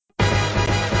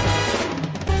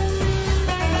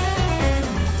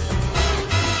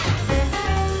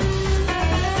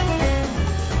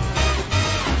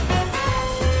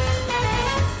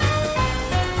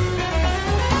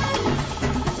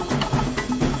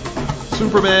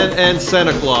Superman and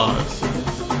Santa Claus.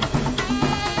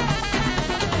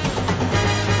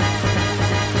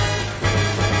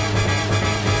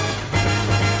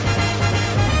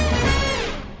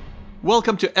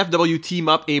 Welcome to FW Team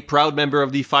Up, a proud member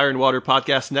of the Fire and Water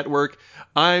Podcast Network.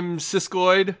 I'm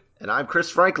Siskoid. And I'm Chris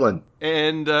Franklin.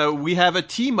 And we have a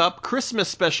Team Up Christmas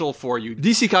special for you.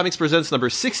 DC Comics presents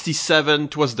number 67,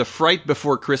 'Twas the Fright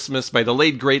Before Christmas, by the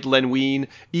late great Len Wein,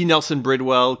 E. Nelson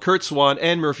Bridwell, Kurt Swan,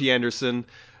 and Murphy Anderson.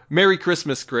 Merry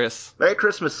Christmas, Chris. Merry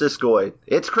Christmas, Siskoid.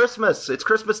 It's Christmas. It's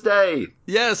Christmas Day.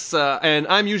 Yes, and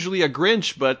I'm usually a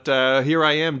Grinch, but here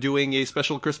I am doing a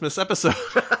special Christmas episode.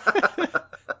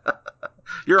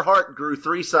 Your heart grew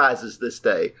 3 sizes this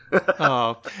day.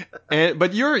 Oh,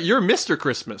 but you're Mr.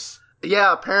 Christmas.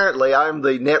 Yeah, apparently I'm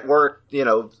the network,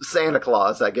 Santa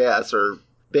Claus, I guess, or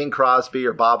Bing Crosby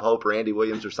or Bob Hope or Andy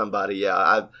Williams or somebody.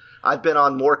 Yeah, I've been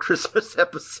on more Christmas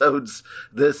episodes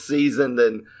this season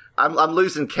than I'm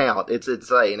losing count. It's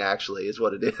insane, actually, is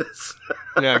what it is.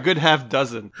 Yeah, a good half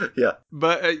dozen. Yeah.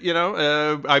 But,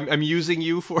 I'm using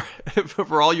you for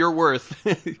all you're worth.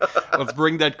 Let's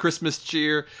bring that Christmas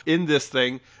cheer in this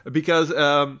thing. Because,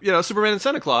 Superman and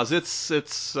Santa Claus, it's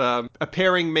a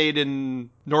pairing made in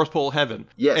North Pole heaven.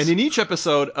 Yes. And in each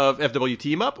episode of FW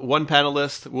Team Up, one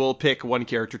panelist will pick one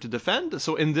character to defend.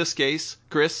 So in this case,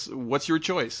 Chris, what's your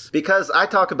choice? Because I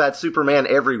talk about Superman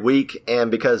every week, and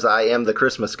because I am the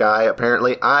Christmas guy,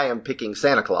 apparently, I am picking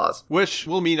Santa Claus. Which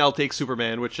will mean I'll take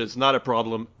Superman, which is not a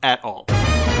problem at all.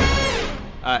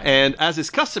 And as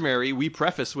is customary, we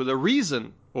preface with a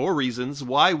reason or reasons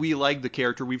why we like the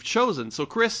character we've chosen. So,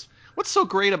 Chris, what's so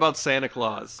great about Santa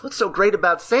Claus? What's so great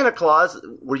about Santa Claus?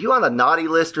 Were you on a naughty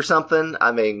list or something?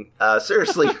 I mean,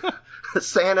 seriously,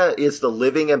 Santa is the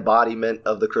living embodiment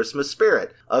of the Christmas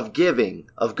spirit, of giving,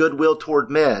 of goodwill toward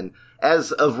men.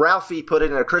 As of Ralphie put it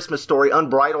in A Christmas Story,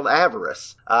 unbridled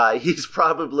avarice. He's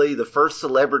probably the first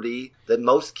celebrity that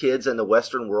most kids in the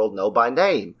Western world know by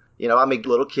name.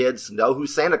 Little kids know who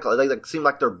Santa Claus is. They seem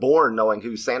like they're born knowing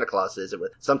who Santa Claus is.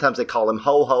 Sometimes they call him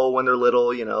Ho-Ho when they're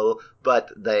little,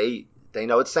 but they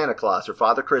know it's Santa Claus or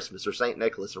Father Christmas or St.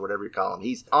 Nicholas or whatever you call him.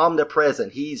 He's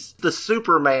omnipresent. He's the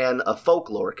Superman of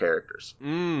folklore characters.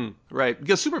 Right.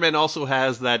 Because Superman also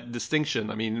has that distinction.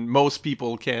 I mean, most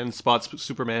people can spot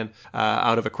Superman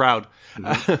out of a crowd.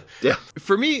 Mm-hmm. Yeah.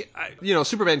 For me,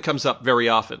 Superman comes up very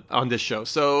often on this show.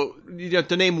 So,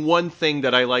 to name one thing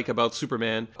that I like about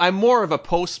Superman, I'm more of a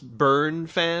post-Byrne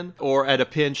fan, or at a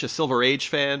pinch, a Silver Age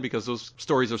fan, because those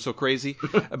stories are so crazy.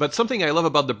 But something I love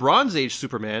about the Bronze Age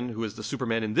Superman, who is the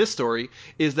Superman in this story,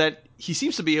 is that he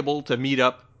seems to be able to meet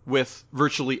up with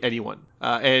virtually anyone.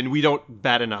 And we don't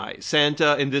bat an eye.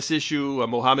 Santa in this issue,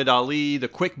 Muhammad Ali, the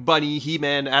Quick Bunny,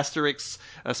 He-Man, Asterix,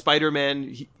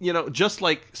 Spider-Man, just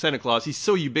like Santa Claus, he's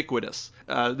so ubiquitous.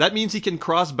 That means he can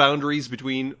cross boundaries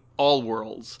between all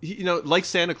worlds. Like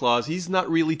Santa Claus, he's not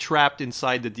really trapped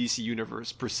inside the DC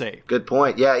universe, per se. Good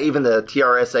point. Yeah, even the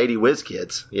TRS-80 Whiz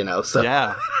Kids, so.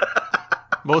 Yeah.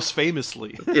 Most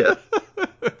famously. Yeah.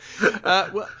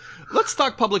 Well, let's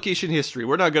talk publication history.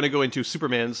 We're not going to go into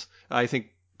Superman's. I think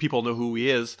people know who he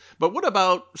is. But what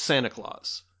about Santa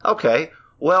Claus? Okay.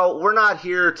 Well, we're not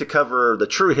here to cover the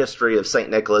true history of St.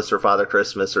 Nicholas or Father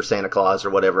Christmas or Santa Claus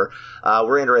or whatever.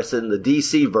 We're interested in the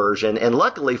DC version. And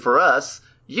luckily for us,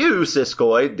 you,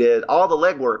 Siskoid, did all the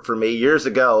legwork for me years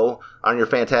ago on your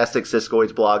fantastic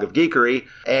Siskoid's blog of geekery,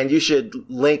 and you should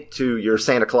link to your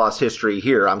Santa Claus history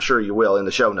here. I'm sure you will in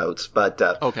the show notes. But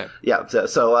okay, yeah. So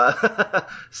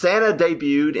Santa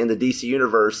debuted in the DC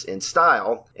universe in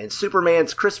style in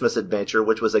Superman's Christmas Adventure,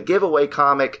 which was a giveaway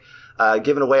comic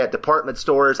given away at department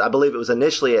stores. I believe it was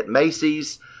initially at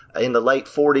Macy's. In the late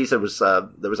 40s,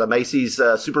 there was a Macy's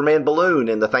Superman balloon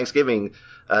in the Thanksgiving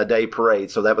Day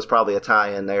parade, so that was probably a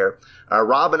tie-in there.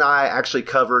 Rob and I actually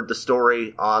covered the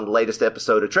story on the latest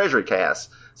episode of Treasury Cast,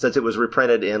 since it was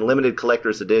reprinted in limited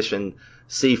collector's edition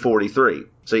C43.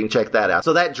 So you can check that out.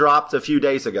 So that dropped a few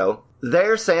days ago.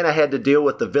 There, Santa had to deal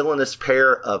with the villainous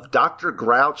pair of Dr.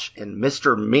 Grouch and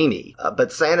Mr. Meanie.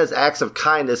 But Santa's acts of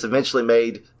kindness eventually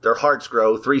made their hearts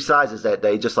grow 3 sizes that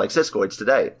day, just like Siskoid's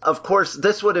today. Of course,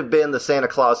 this would have been the Santa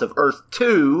Claus of Earth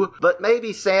 2, but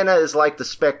maybe Santa is like the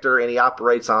Spectre and he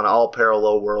operates on all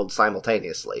parallel worlds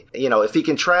simultaneously. If he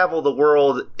can travel the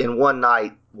world in one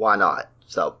night, why not?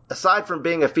 So, aside from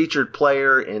being a featured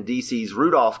player in DC's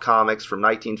Rudolph comics from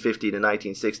 1950 to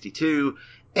 1962,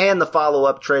 and the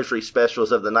follow-up Treasury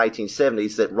specials of the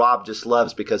 1970s that Rob just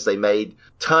loves because they made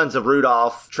tons of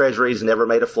Rudolph treasuries, never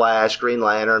made a Flash, Green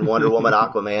Lantern, Wonder Woman,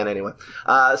 Aquaman, anyway.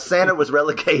 Santa was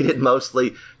relegated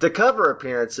mostly to cover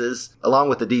appearances along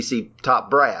with the DC top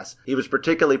brass. He was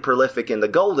particularly prolific in the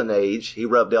Golden Age. He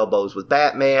rubbed elbows with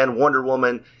Batman, Wonder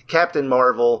Woman, Captain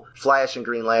Marvel, Flash, and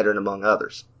Green Lantern, among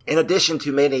others. In addition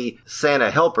to many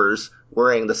Santa helpers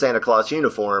wearing the Santa Claus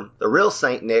uniform, the real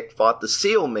Saint Nick fought the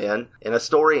Seal Men in a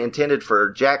story intended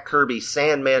for Jack Kirby's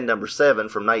Sandman #7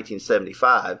 from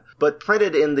 1975, but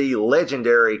printed in the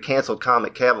legendary canceled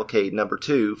comic Cavalcade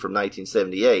 #2 from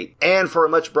 1978, and for a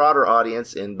much broader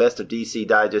audience in Best of DC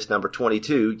Digest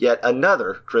 #22, yet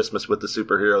another Christmas with the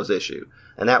Superheroes issue,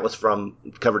 and that was from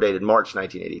cover dated March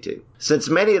 1982. Since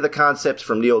many of the concepts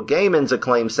from Neil Gaiman's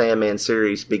acclaimed Sandman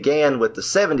series began with the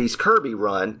 70s Kirby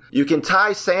run, you can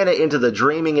tie Santa into the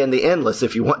dreaming and the endless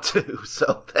if you want to.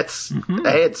 So that's a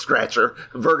head scratcher.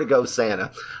 Vertigo Santa.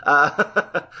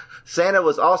 Santa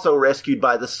was also rescued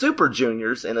by the Super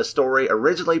Juniors in a story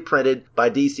originally printed by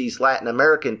DC's Latin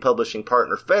American publishing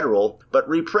partner Federal, but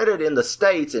reprinted in the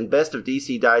States in Best of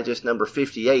DC Digest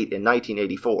 #58 in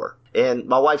 1984. And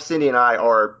my wife Cindy and I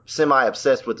are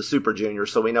semi-obsessed with the Super Juniors,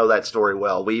 so we know that story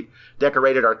well. We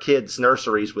decorated our kids'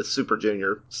 nurseries with Super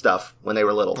Junior stuff when they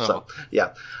were little. Oh. So,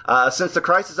 yeah. Since the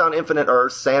Crisis on Infinite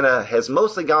Earths, Santa has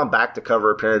mostly gone back to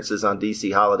cover appearances on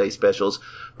DC holiday specials,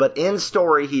 but in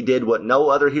story he did what no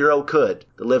other hero could,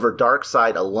 deliver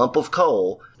Darkseid a lump of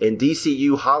coal in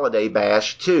DCU Holiday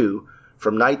Bash 2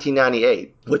 from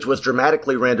 1998, which was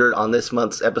dramatically rendered on this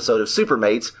month's episode of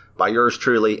Supermates by yours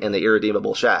truly and the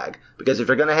irredeemable Shag. Because if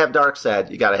you're going to have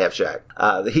Darkseid, you got to have Shag.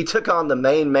 He took on the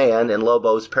main man in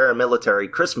Lobo's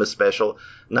paramilitary Christmas special,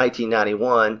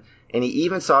 1991, and he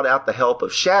even sought out the help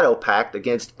of Shadow Pact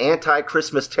against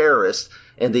anti-Christmas terrorists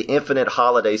in the Infinite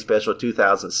Holiday Special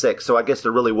 2006. So I guess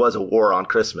there really was a war on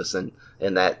Christmas in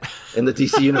the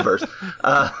DC universe.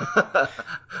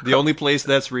 The only place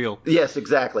that's real. Yes,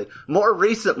 exactly. More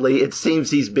recently, it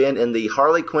seems he's been in the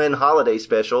Harley Quinn Holiday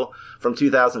Special from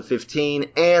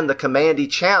 2015 and the Commandy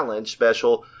Challenge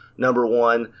Special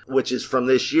 #1, which is from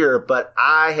this year, but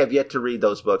I have yet to read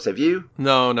those books. Have you?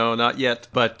 No, not yet.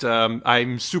 But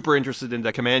I'm super interested in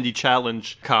the Commandy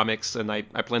Challenge comics, and I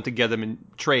plan to get them in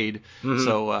trade. Mm-hmm.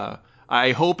 So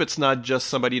I hope it's not just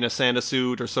somebody in a Santa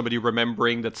suit or somebody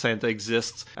remembering that Santa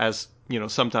exists, as,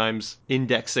 sometimes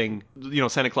indexing,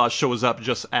 Santa Claus shows up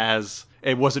just as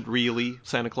it wasn't really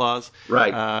Santa Claus.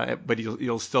 Right. But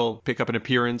he'll still pick up an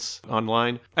appearance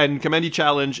online. And Commandy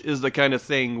Challenge is the kind of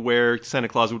thing where Santa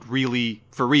Claus would really,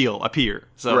 for real, appear.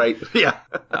 So, right. Yeah.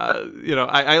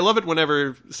 I love it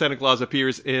whenever Santa Claus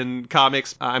appears in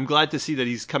comics. I'm glad to see that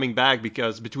he's coming back,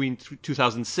 because between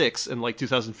 2006 and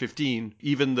 2015,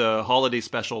 even the holiday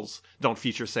specials don't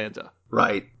feature Santa.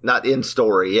 Right. Not in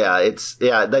story. Yeah.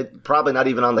 They probably not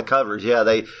even on the covers. Yeah.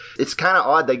 It's kind of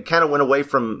odd. They kind of went away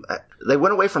from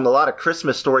a lot of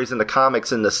Christmas stories in the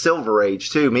comics in the Silver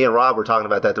Age too. Me and Rob were talking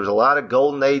about that. There's a lot of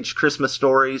Golden Age Christmas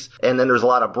stories, and then there's a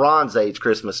lot of Bronze Age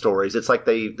Christmas stories. It's like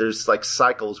there's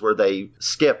cycles where they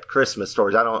skip Christmas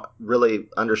stories. I don't really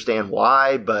understand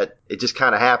why, but it just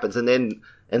kind of happens. And then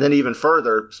even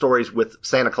further, stories with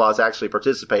Santa Claus actually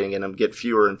participating in them get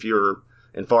fewer and fewer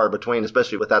and far between,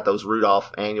 especially without those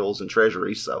Rudolph annuals and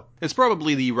treasuries. So it's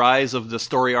probably the rise of the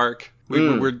story arc.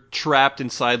 We're trapped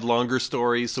inside longer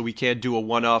stories, so we can't do a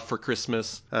one-off for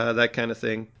Christmas, that kind of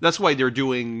thing. That's why they're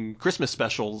doing Christmas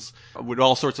specials with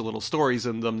all sorts of little stories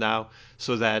in them now,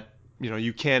 so that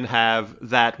you can have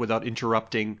that without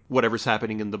interrupting whatever's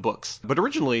happening in the books. But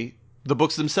originally, the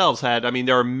books themselves had,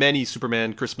 there are many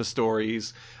Superman Christmas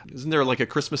stories. Isn't there like a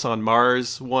Christmas on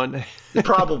Mars one?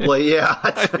 Probably, yeah.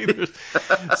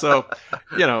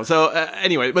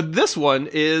 Anyway, but this one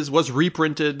was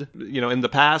reprinted, in the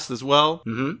past as well.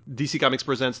 Mm-hmm. DC Comics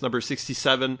Presents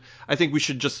 #67. I think we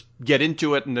should just get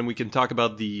into it, and then we can talk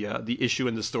about the issue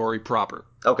and the story proper.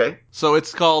 Okay. So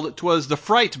it's called "'Twas the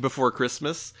Fright Before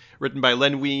Christmas," written by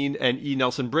Len Wein and E.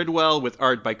 Nelson Bridwell, with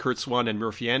art by Kurt Swan and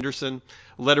Murphy Anderson.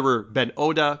 Letterer Ben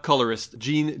Oda, colorist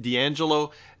Gene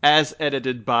D'Angelo, as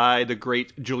edited by the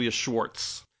great Julius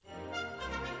Schwartz.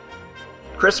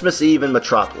 Christmas Eve in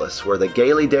Metropolis, where the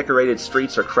gaily decorated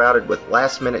streets are crowded with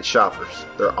last-minute shoppers,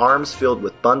 their arms filled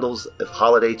with bundles of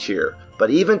holiday cheer.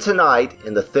 But even tonight,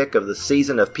 in the thick of the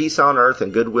season of peace on earth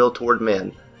and goodwill toward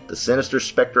men, the sinister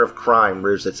specter of crime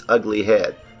rears its ugly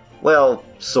head. Well,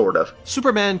 sort of.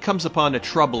 Superman comes upon a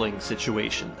troubling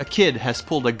situation. A kid has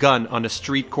pulled a gun on a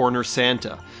street corner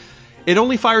Santa. It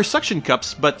only fires suction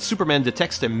cups, but Superman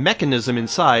detects a mechanism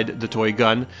inside the toy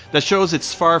gun that shows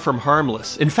it's far from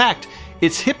harmless. In fact,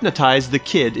 it's hypnotized the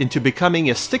kid into becoming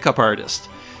a stick-up artist.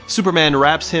 Superman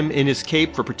wraps him in his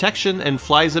cape for protection and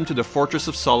flies him to the Fortress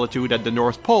of Solitude at the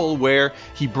North Pole, where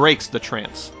he breaks the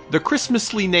trance. The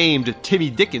Christmasly named Timmy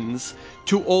Dickens,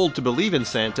 too old to believe in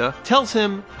Santa, tells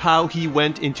him how he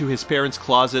went into his parents'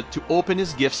 closet to open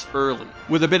his gifts early.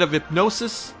 With a bit of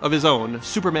hypnosis of his own,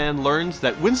 Superman learns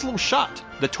that Winslow Schott,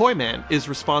 the toy man, is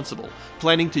responsible,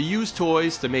 planning to use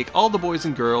toys to make all the boys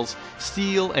and girls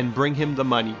steal and bring him the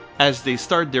money. As they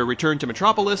start their return to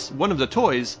Metropolis, one of the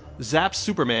toys zaps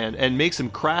Superman and makes him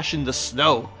crash in the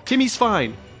snow. Timmy's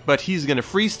fine, but he's gonna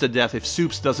freeze to death if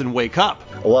Supes doesn't wake up.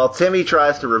 While Timmy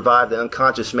tries to revive the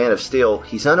unconscious Man of Steel,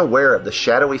 he's unaware of the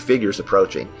shadowy figures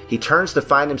approaching. He turns to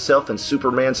find himself and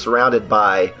Superman surrounded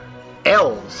by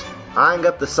elves. Eyeing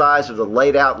up the size of the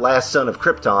laid-out last son of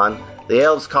Krypton, the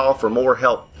elves call for more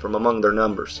help from among their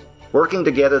numbers. Working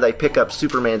together, they pick up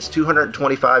Superman's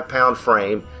 225-pound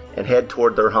frame and head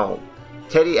toward their home.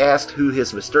 Teddy asks who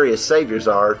his mysterious saviors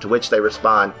are, to which they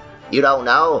respond, "You don't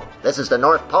know? This is the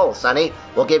North Pole, Sonny.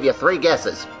 We'll give you 3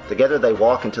 guesses." Together they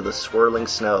walk into the swirling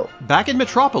snow. Back in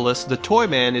Metropolis, the toy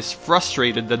man is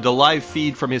frustrated that the live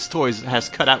feed from his toys has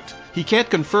cut out. He can't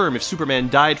confirm if Superman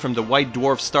died from the white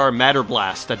dwarf star matter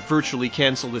blast that virtually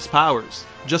canceled his powers.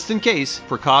 Just in case,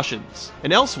 precautions.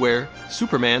 And elsewhere,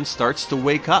 Superman starts to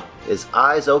wake up. His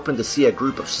eyes open to see a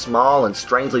group of small and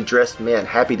strangely dressed men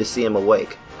happy to see him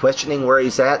awake. Questioning where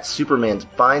he's at, Superman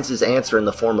finds his answer in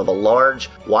the form of a large,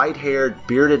 white-haired,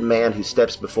 bearded man who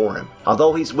steps before him.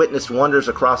 Although he's witnessed wonders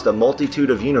across a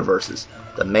multitude of universes,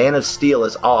 the Man of Steel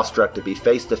is awestruck to be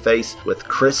face-to-face with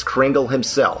Kris Kringle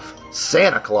himself,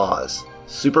 Santa Claus.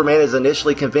 Superman is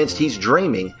initially convinced he's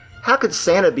dreaming. How could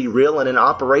Santa be real and in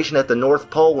operation at the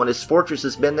North Pole when his fortress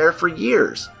has been there for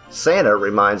years? Santa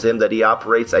reminds him that he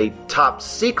operates a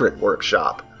top-secret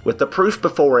workshop. With the proof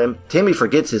before him, Timmy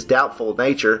forgets his doubtful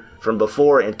nature from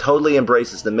before and totally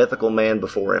embraces the mythical man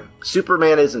before him.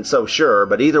 Superman isn't so sure,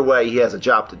 but either way he has a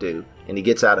job to do, and he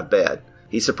gets out of bed.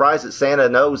 He's surprised that Santa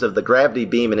knows of the gravity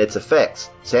beam and its effects.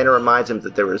 Santa reminds him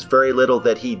that there is very little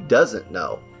that he doesn't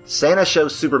know. Santa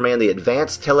shows Superman the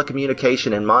advanced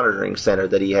telecommunication and monitoring center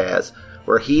that he has,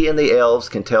 where he and the elves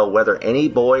can tell whether any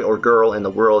boy or girl in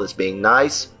the world is being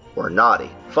nice or naughty.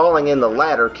 Falling in the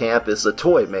latter camp is the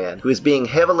Toy Man, who is being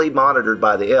heavily monitored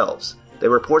by the elves. They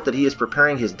report that he is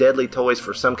preparing his deadly toys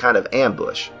for some kind of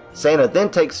ambush. Santa then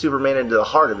takes Superman into the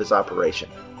heart of his operation,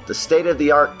 the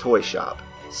state-of-the-art toy shop.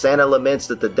 Santa laments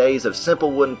that the days of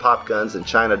simple wooden pop guns and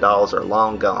China dolls are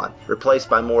long gone, replaced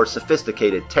by more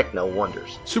sophisticated techno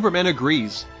wonders. Superman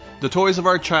agrees. The toys of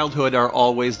our childhood are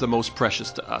always the most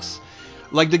precious to us.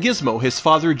 Like the gizmo his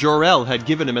father Jor-El had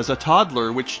given him as a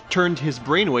toddler, which turned his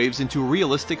brainwaves into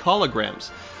realistic holograms,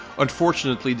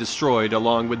 unfortunately destroyed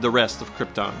along with the rest of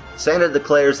Krypton. Santa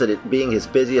declares that it being his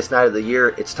busiest night of the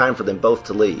year, it's time for them both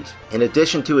to leave. In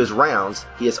addition to his rounds,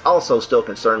 he is also still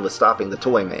concerned with stopping the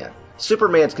Toy Man.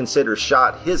 Superman considers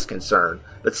Schott his concern,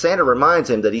 but Santa reminds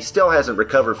him that he still hasn't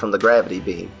recovered from the gravity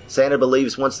beam. Santa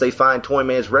believes once they find Toy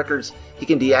Man's records, he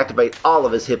can deactivate all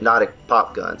of his hypnotic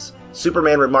pop guns.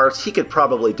 Superman remarks he could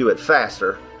probably do it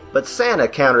faster, but Santa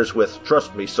counters with,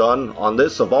 "Trust me, son, on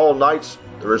this of all nights,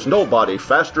 there is nobody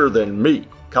faster than me."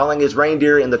 Calling his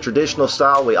reindeer in the traditional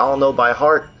style we all know by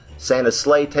heart, Santa's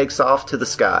sleigh takes off to the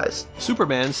skies.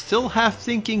 Superman, still half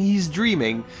thinking he's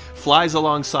dreaming, flies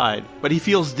alongside, but he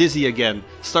feels dizzy again,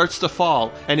 starts to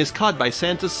fall, and is caught by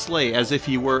Santa's sleigh as if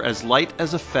he were as light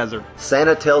as a feather.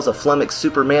 Santa tells a flummoxed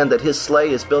Superman that his sleigh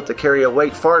is built to carry a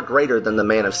weight far greater than the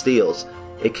Man of Steel's.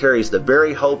 It carries the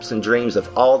very hopes and dreams of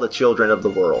all the children of the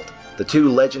world. The two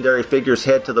legendary figures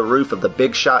head to the roof of the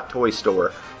Big Shot toy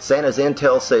store. Santa's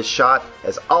intel says Schott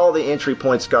has all the entry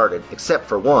points guarded, except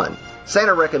for one.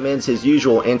 Santa recommends his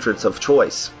usual entrance of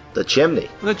choice, the chimney.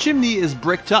 The chimney is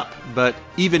bricked up, but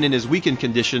even in his weakened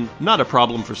condition, not a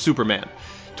problem for Superman.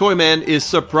 Toyman is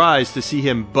surprised to see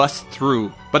him bust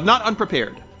through, but not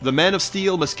unprepared. The Man of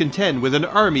Steel must contend with an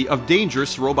army of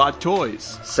dangerous robot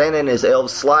toys. Santa and his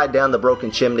elves slide down the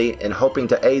broken chimney, and hoping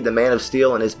to aid the Man of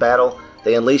Steel in his battle,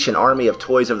 they unleash an army of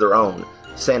toys of their own.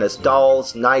 Santa's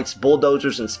dolls, knights,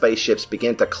 bulldozers, and spaceships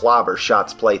begin to clobber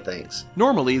Schott's playthings.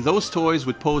 Normally, those toys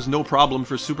would pose no problem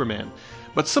for Superman,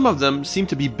 but some of them seem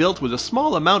to be built with a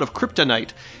small amount of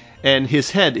kryptonite, and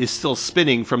his head is still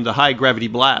spinning from the high-gravity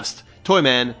blast.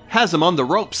 Toyman has him on the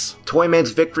ropes.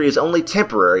 Toyman's victory is only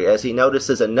temporary as he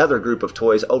notices another group of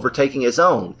toys overtaking his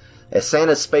own. As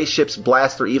Santa's spaceships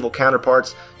blast their evil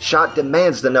counterparts, Schott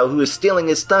demands to know who is stealing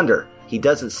his thunder. He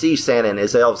doesn't see Santa and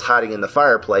his elves hiding in the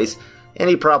fireplace, and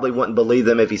he probably wouldn't believe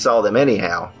them if he saw them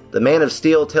anyhow. The Man of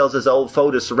Steel tells his old foe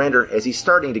to surrender as he's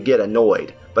starting to get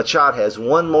annoyed, but Schott has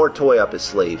one more toy up his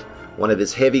sleeve, one of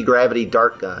his heavy-gravity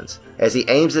dart guns. As he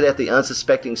aims it at the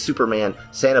unsuspecting Superman,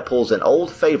 Santa pulls an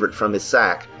old favorite from his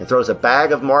sack and throws a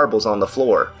bag of marbles on the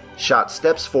floor. Schott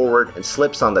steps forward and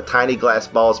slips on the tiny glass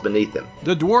balls beneath him.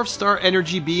 The Dwarf Star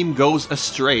energy beam goes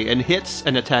astray and hits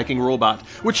an attacking robot,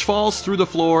 which falls through the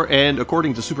floor and,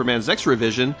 according to Superman's X-ray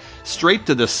vision, straight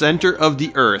to the center of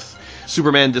the Earth.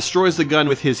 Superman destroys the gun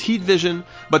with his heat vision,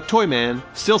 but Toyman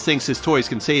still thinks his toys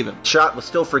can save him. Schott was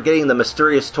still forgetting the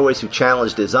mysterious toys who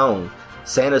challenged his own.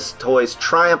 Santa's toys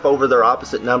triumph over their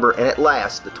opposite number, and at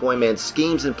last, the Toyman's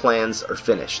schemes and plans are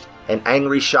finished. An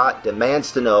angry Schott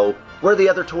demands to know where the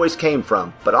other toys came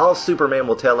from, but all Superman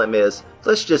will tell him is,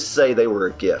 let's just say they were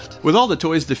a gift. With all the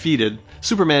toys defeated,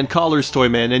 Superman collars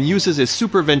Toyman and uses his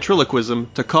super ventriloquism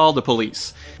to call the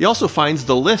police. He also finds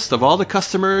the list of all the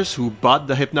customers who bought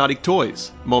the hypnotic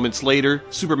toys. Moments later,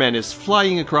 Superman is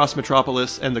flying across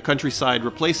Metropolis and the countryside,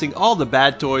 replacing all the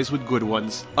bad toys with good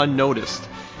ones, unnoticed.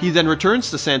 He then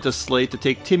returns to Santa's sleigh to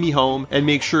take Timmy home and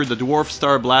make sure the Dwarf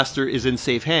Star Blaster is in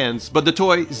safe hands, but the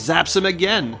toy zaps him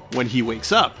again when he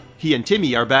wakes up. He and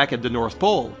Timmy are back at the North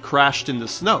Pole, crashed in the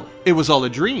snow. It was all a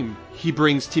dream. He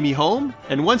brings Timmy home,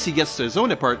 and once he gets to his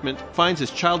own apartment, finds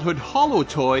his childhood Hollow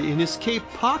toy in his cape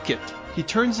pocket. He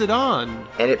turns it on,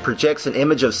 and it projects an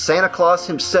image of Santa Claus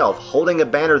himself holding a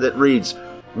banner that reads,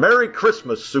 "Merry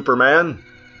Christmas, Superman."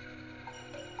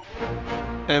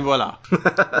 And voila.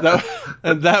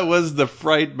 that was The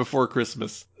Fright Before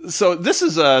Christmas. So this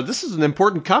is an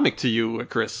important comic to you,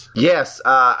 Chris. Yes,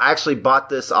 I actually bought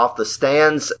this off the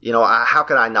stands. How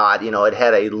could I not? It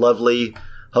had a lovely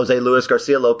Jose Luis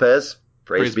Garcia Lopez,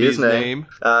 praise be his name,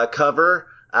 cover.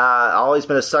 I've always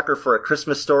been a sucker for a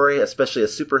Christmas story, especially a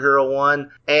superhero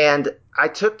one. And I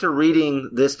took to reading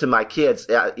this to my kids.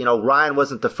 Ryan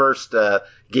wasn't the first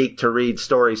geek to read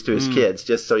stories to his kids,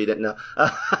 just so you didn't know.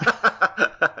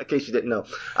 In case you didn't know.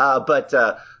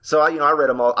 So I read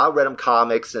them all. I read them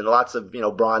comics and lots of,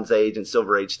 Bronze Age and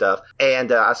Silver Age stuff.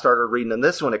 And I started reading them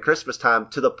this one at Christmas time,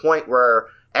 to the point where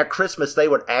at Christmas they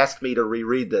would ask me to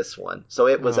reread this one. So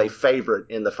it was a favorite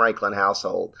in the Franklin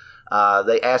household.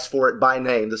 They asked for it by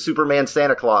name, the Superman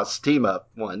Santa Claus team up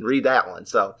one. Read that one.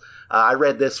 So I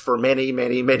read this for many,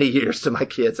 many, many years to my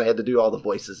kids. I had to do all the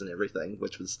voices and everything,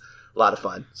 which was a lot of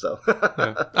fun. So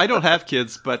yeah. I don't have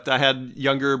kids, but I had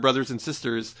younger brothers and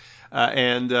sisters.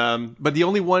 But the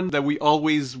only one that we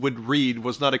always would read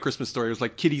was not a Christmas story. It was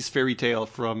like Kitty's Fairy Tale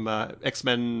from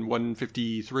X-Men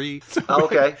 153. So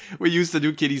okay. We used to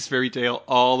do Kitty's Fairy Tale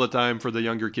all the time for the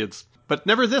younger kids. But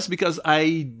never this, because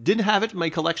I didn't have it in my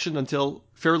collection until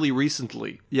fairly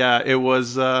recently. Yeah, it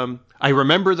was, I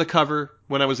remember the cover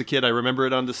when I was a kid. I remember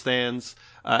it on the stands,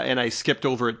 and I skipped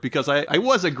over it because I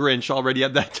was a Grinch already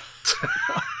at that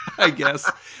time. I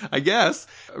guess.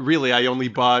 Really, I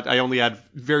only had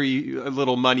very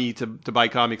little money to buy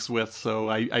comics with, so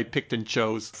I picked and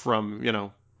chose from,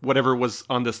 whatever was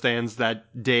on the stands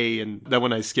that day, and that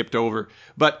one I skipped over.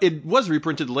 But it was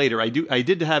reprinted later. I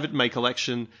did have it in my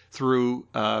collection through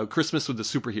Christmas with the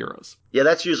Superheroes. Yeah,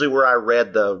 that's usually where I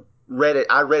read it.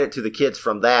 I read it to the kids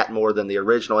from that more than the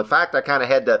original. In fact, I kind of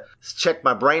had to check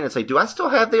my brain and say, do I still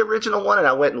have the original one? And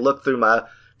I went and looked through my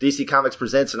DC Comics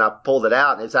Presents, and I pulled it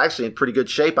out, and it's actually in pretty good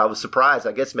shape. I was surprised,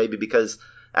 I guess maybe because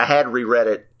I had reread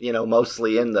it,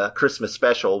 mostly in the Christmas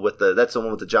special that's the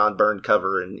one with the John Byrne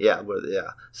cover, and yeah.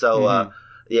 So,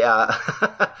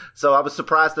 so I was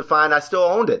surprised to find I still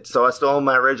owned it. So I still own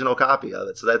my original copy of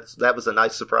it. So that was a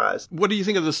nice surprise. What do you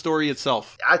think of the story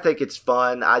itself? I think it's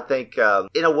fun. I think,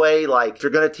 in a way, like, if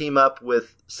you're going to team up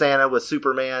with Santa with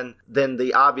Superman, then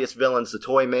the obvious villain's the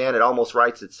Toyman. It almost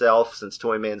writes itself, since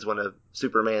Toyman's one of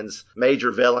Superman's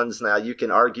major villains. Now, you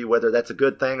can argue whether that's a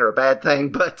good thing or a bad thing,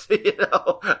 but,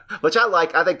 which I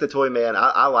like. I think the Toyman,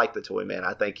 I like the Toyman.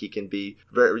 I think he can be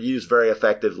used very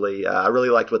effectively. I really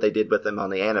liked what they did with him on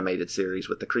the animated series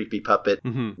with the creepy puppet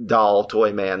doll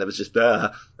Toyman. That was just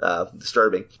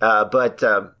disturbing. But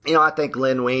I think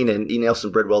Len Wein and E.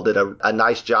 Nelson Bridwell did a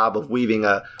nice job of weaving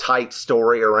a tight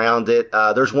story around it.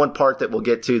 There's one part that we'll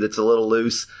get to that's a little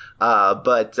loose.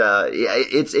 But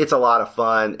it's a lot of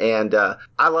fun, and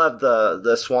I love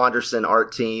the Swanderson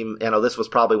art team. This was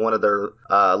probably one of their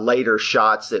later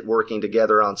shots at working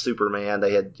together on Superman.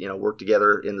 They had worked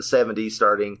together in the 70s,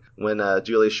 starting when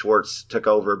Julius Schwartz took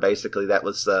over. Basically, that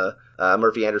was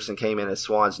Murphy Anderson came in as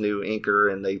Swan's new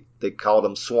inker, and they called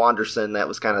him Swanderson. That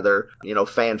was kind of their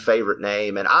fan favorite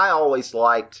name. And I always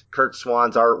liked Kurt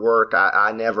Swan's artwork.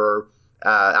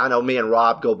 I know me and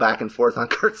Rob go back and forth on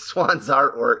Kurt Swan's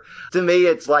artwork. To me,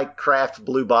 it's like Kraft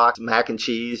Blue Box mac and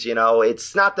cheese.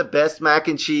 It's not the best mac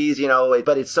and cheese,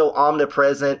 but it's so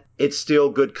omnipresent. It's still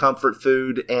good comfort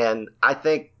food. And I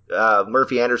think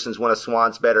Murphy Anderson's one of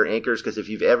Swan's better inkers, because if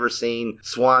you've ever seen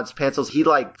Swan's pencils, he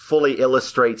like fully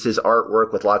illustrates his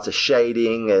artwork with lots of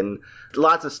shading and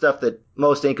lots of stuff that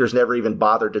most inkers never even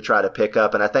bothered to try to pick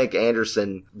up. And I think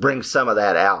Anderson brings some of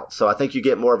that out. So I think you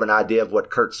get more of an idea of what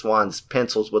Curt Swan's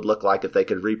pencils would look like if they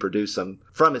could reproduce them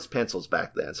from his pencils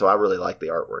back then. So I really like the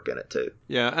artwork in it too.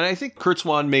 Yeah, and I think Curt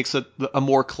Swan makes it a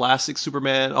more classic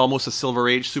Superman, almost a Silver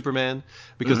Age Superman,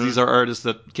 because these are artists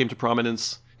that came to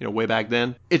prominence, way back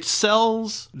then. It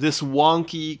sells this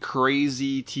wonky,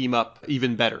 crazy team up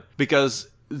even better, because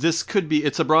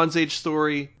it's a Bronze Age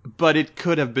story, but it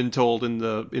could have been told in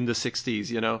the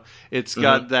 60s, It's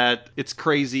got that, it's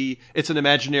crazy, it's an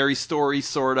imaginary story,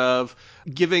 sort of.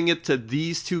 Giving it to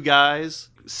these two guys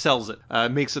sells it.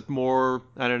 Makes it more,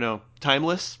 I don't know,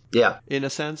 timeless. Yeah. In a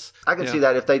sense. I can see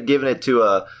that if they'd given it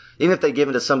to even if they'd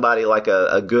given it to somebody like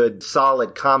a good,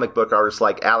 solid comic book artist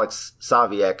like Alex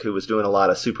Saviek, who was doing a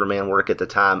lot of Superman work at the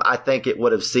time, I think it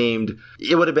would have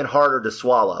been harder to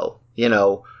swallow,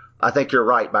 I think you're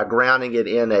right. By grounding it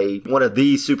in one of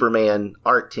the Superman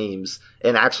art teams,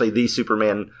 and actually the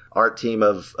Superman art team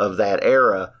of that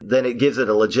era, then it gives it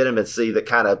a legitimacy that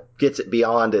kind of gets it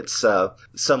beyond its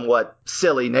somewhat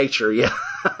silly nature. Yeah.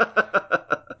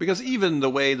 Because even the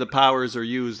way the powers are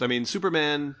used, I mean,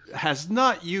 Superman has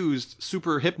not used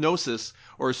super hypnosis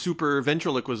or super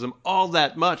ventriloquism all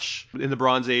that much in the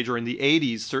Bronze Age or in the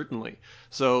 80s, certainly.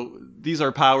 So these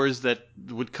are powers that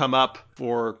would come up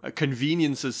for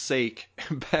convenience's sake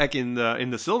back in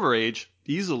the Silver Age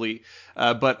easily.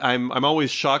 But I'm always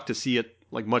shocked to see it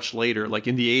like much later, like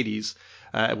in the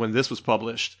 80s when this was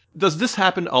published. Does this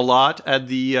happen a lot at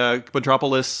the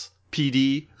Metropolis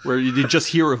PD, where you just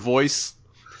hear a voice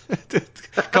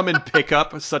come and pick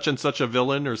up such and such a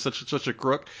villain or such and such a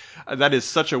crook? That is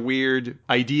such a weird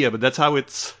idea, but that's how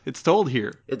it's told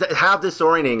here. How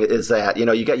disorienting is that?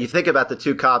 You think about the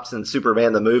two cops in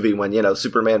Superman the movie when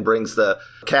Superman brings the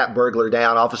cat burglar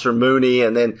down, Officer Mooney,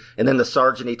 and then the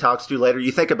sergeant he talks to later.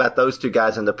 You think about those two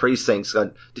guys in the precincts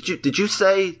going, "Did you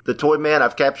say the toy man?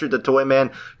 I've captured the toy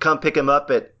man. Come pick him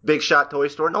up at Big Shot Toy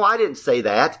Store." No, I didn't say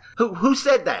that. Who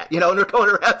said that? And they're going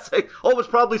around saying, "Oh, it was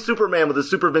probably Superman with a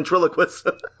super ventriloquist."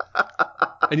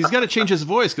 And he's got to change his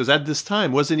voice, because at this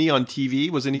time, wasn't he on TV?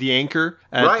 Wasn't he the anchor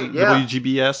at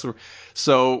WGBS?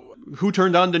 So who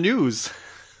turned on the news?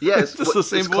 Yes, it's the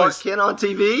same Clark voice. Kent on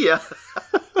TV. Yeah.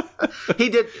 He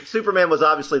did. Superman was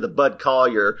obviously the Bud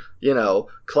Collyer,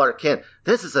 Clark Kent.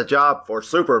 This is a job for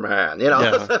Superman,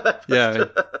 Yeah.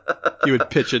 He would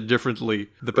pitch it differently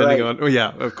depending on. Oh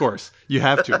yeah, of course. You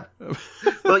have to.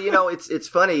 Well, it's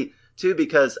funny too,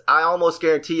 because I almost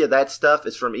guarantee you that stuff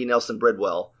is from E. Nelson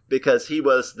Bridwell, because he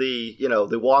was the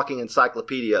walking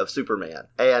encyclopedia of Superman.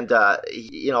 And,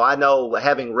 I know,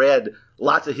 having read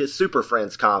lots of his Super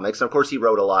Friends comics, and of course he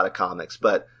wrote a lot of comics,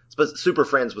 but Super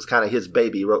Friends was kind of his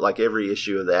baby. He wrote like every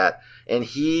issue of that. And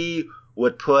he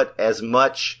would put as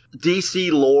much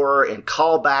DC lore and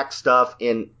callback stuff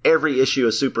in every issue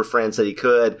of Super Friends that he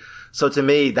could. So to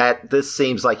me, this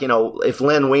seems like, if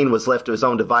Len Wein was left to his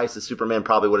own devices, Superman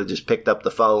probably would have just picked up the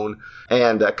phone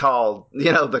and called,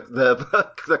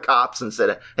 the cops and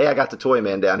said, "Hey, I got the toy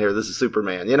man down here. This is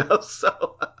Superman,"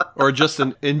 so. Or just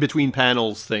an in-between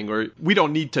panels thing, or we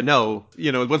don't need to know,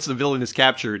 once the villain is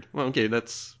captured, well, okay,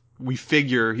 we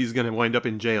figure he's going to wind up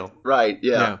in jail. Right,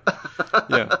 yeah.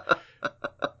 Yeah.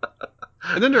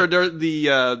 And then there are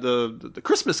the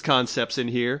Christmas concepts in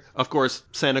here. Of course,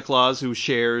 Santa Claus, who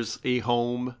shares a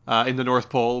home in the North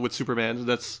Pole with Superman.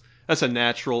 That's a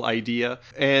natural idea.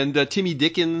 And Timmy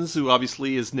Dickens, who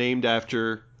obviously is named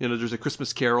after, there's a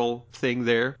Christmas Carol thing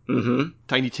there. Mm-hmm.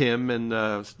 Tiny Tim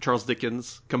and Charles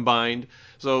Dickens combined.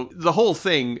 So the whole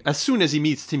thing, as soon as he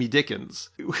meets Timmy Dickens,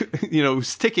 who's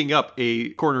sticking up a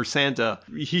corner Santa,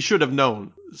 he should have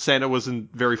known Santa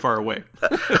wasn't very far away.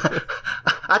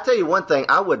 I tell you one thing,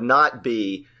 I would not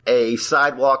be a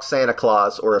sidewalk Santa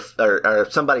Claus or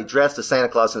somebody dressed as Santa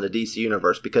Claus in the DC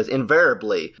universe, because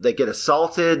invariably they get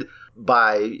assaulted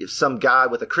by some guy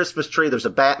with a Christmas tree. There's a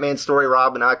Batman story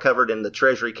Rob and I covered in the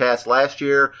Treasury Cast last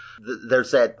year.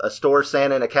 There's a store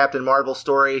Santa in a Captain Marvel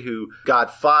story who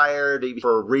got fired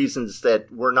for reasons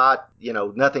that were not,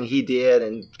 nothing he did,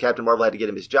 and Captain Marvel had to get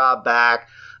him his job back.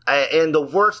 And the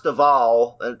worst of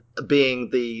all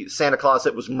being the Santa Claus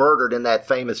that was murdered in that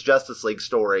famous Justice League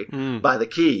story by the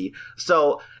Key.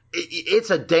 So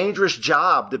it's a dangerous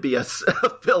job to be a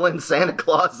villain Santa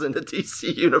Claus in the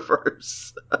DC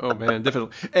universe. Oh, man,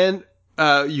 definitely. And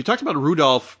you talked about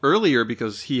Rudolph earlier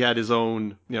because he had his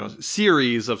own,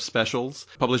 series of specials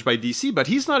published by DC, but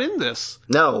he's not in this.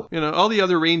 No. All the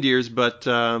other reindeers, but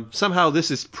somehow this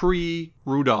is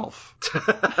pre-Rudolph.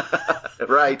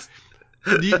 Right.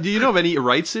 Do you know of any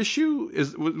rights issue?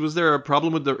 Was there a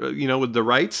problem with the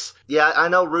rights? Yeah, I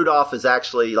know Rudolph is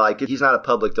actually, like, he's not a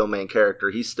public domain character.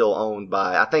 He's still owned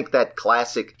by, I think that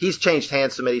Classic, he's changed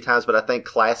hands so many times, but I think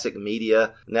Classic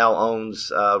Media now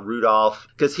owns Rudolph.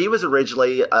 Because he was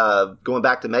originally, going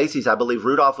back to Macy's, I believe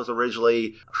Rudolph was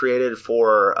originally created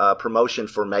for promotion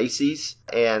for Macy's.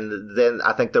 And then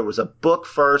I think there was a book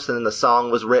first, and then the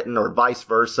song was written, or vice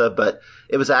versa. But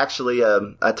it was actually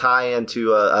a tie-in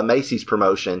to a Macy's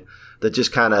promotion that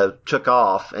just kind of took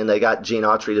off, and they got Gene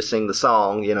Autry to sing the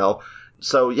song,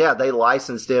 So, yeah, they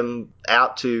licensed him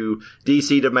out to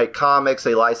DC to make comics.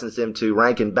 They licensed him to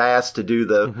Rankin Bass to do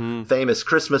the famous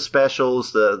Christmas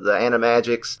specials, the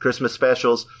Animagics Christmas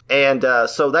specials. And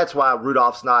so that's why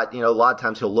Rudolph's not, a lot of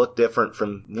times he'll look different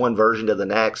from one version to the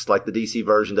next. Like the DC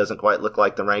version doesn't quite look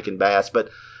like the Rankin Bass.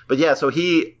 But yeah, so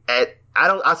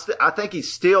I think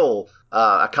he's still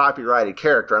a copyrighted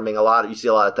character. I mean, you see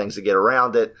a lot of things to get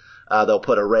around it. They'll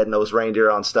put a red-nosed reindeer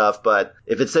on stuff, but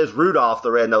if it says Rudolph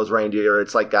the red-nosed reindeer,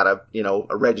 it's like got a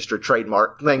registered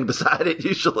trademark thing beside it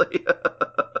usually.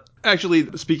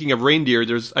 Actually, speaking of reindeer,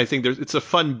 it's a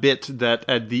fun bit that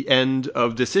at the end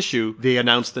of this issue, they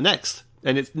announce the next.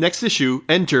 And it's next issue,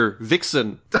 enter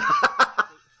Vixen.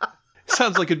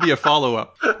 Sounds like it'd be a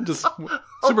follow-up. Just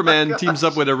Superman teams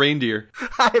up with a reindeer.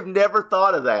 I have never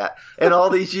thought of that in all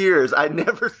these years. I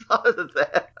never thought of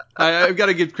that. I've got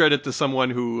to give credit to someone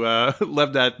who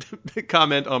left that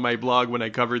comment on my blog when I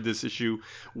covered this issue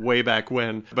way back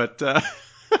when. But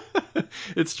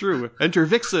it's true. Enter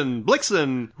Vixen,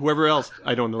 Blixen, whoever else.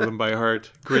 I don't know them by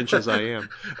heart, Grinch as I am.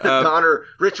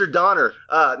 Richard Donner.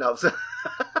 No.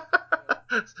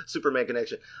 Superman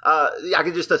connection. I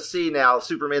can just see now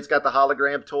Superman's got the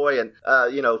hologram toy and,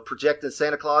 projecting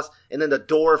Santa Claus, and then the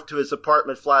door to his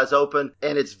apartment flies open,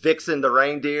 and it's Vixen the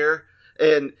reindeer.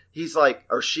 And he's like,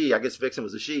 or she, I guess Vixen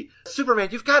was a she. Superman,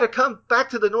 you've got to come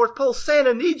back to the North Pole.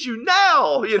 Santa needs you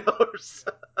now,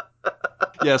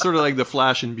 Yeah, sort of like the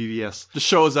Flash in BVS. Just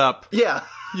shows up. Yeah.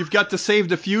 You've got to save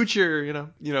the future,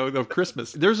 of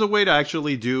Christmas. There's a way to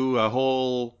actually do a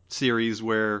whole series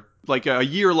where, like a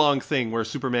year-long thing where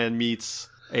Superman meets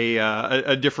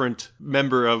a different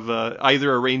member of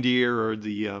either a reindeer or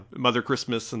the Mother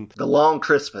Christmas and the Long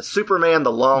Christmas. Superman,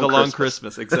 the Long Christmas. The Long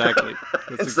Christmas, exactly.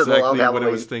 That's exactly what I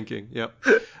was thinking. Yep.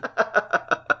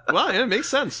 Well, yeah, it makes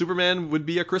sense. Superman would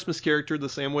be a Christmas character the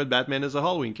same way Batman is a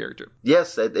Halloween character.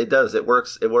 Yes, it does. It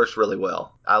works really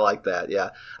well. I like that. Yeah.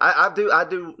 I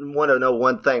do want to know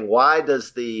one thing. Why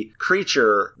does the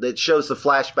creature that shows the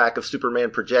flashback of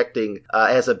Superman projecting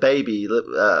as a baby,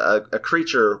 a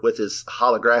creature with his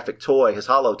holographic toy, his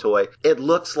holo toy, it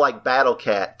looks like Battle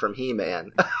Cat from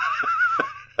He-Man.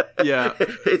 Yeah.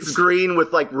 It's green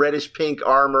with like reddish pink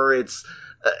armor.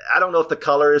 I don't know if the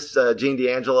colorist, Gene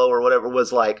D'Angelo or whatever,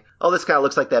 was like, oh, this kind of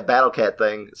looks like that Battle Cat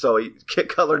thing. So he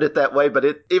colored it that way.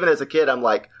 But even as a kid, I'm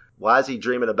like, why is he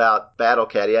dreaming about Battle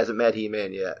Cat? He hasn't met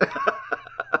He-Man yet.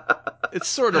 It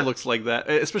sort of looks like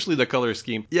that, especially the color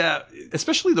scheme. Yeah,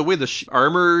 especially the way the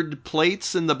armored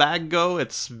plates in the bag go.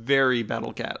 It's very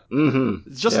Battle Cat. Mm-hmm.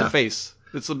 It's just the face.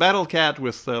 It's a Battle Cat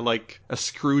with like a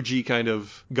Scroogey kind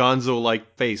of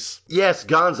Gonzo-like face. Yes,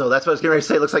 Gonzo. That's what I was getting ready to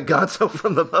say. It looks like Gonzo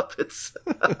from the Muppets.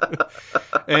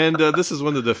 And this is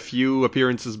one of the few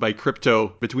appearances by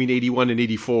Krypto between 81 and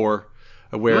 84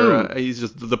 where he's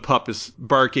just, the pup is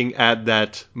barking at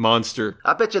that monster.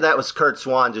 I bet you that was Kurt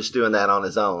Swan just doing that on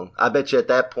his own. I bet you at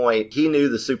that point he knew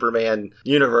the Superman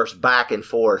universe back and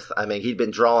forth. I mean, he'd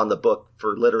been drawing the book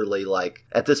for literally, like,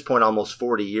 at this point almost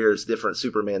 40 years, different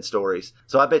Superman stories.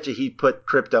 So I bet you he put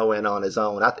Krypto in on his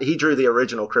own. He drew the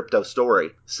original Krypto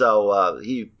story. So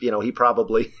he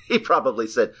probably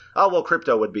said, oh, well,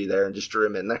 Krypto would be there, and just drew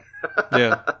him in there.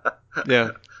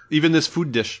 Yeah. Even this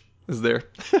food dish is there.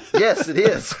 Yes, it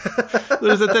is.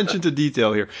 There's attention to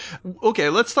detail here. Okay,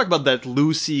 let's talk about that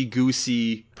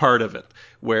loosey-goosey part of it,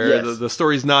 where the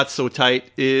story's not so tight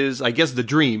is, I guess, the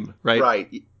dream, right?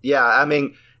 Right. Yeah, I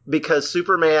mean, because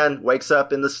Superman wakes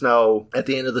up in the snow at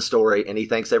the end of the story, and he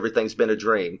thinks everything's been a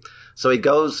dream. So he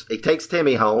takes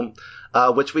Timmy home,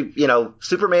 which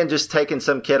Superman just taking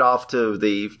some kid off to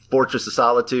the Fortress of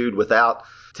Solitude without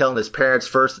telling his parents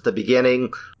first at the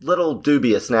beginning. Little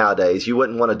dubious nowadays. You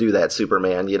wouldn't want to do that,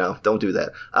 Superman. Don't do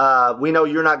that. We know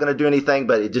you're not going to do anything,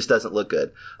 but it just doesn't look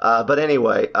good. But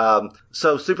anyway,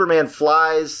 so Superman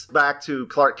flies back to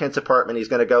Clark Kent's apartment. He's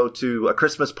going to go to a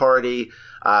Christmas party.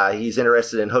 He's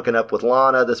interested in hooking up with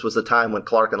Lana. This was the time when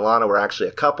Clark and Lana were actually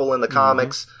a couple in the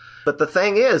comics. But the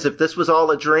thing is, if this was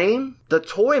all a dream, the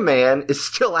Toy Man is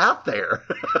still out there.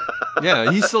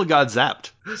 Yeah, he still got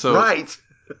zapped. So. Right.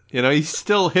 He's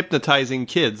still hypnotizing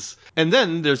kids. And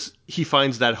then he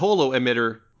finds that holo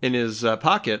emitter in his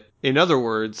pocket. In other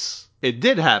words, it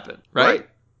did happen, right?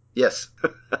 Yes.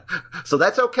 So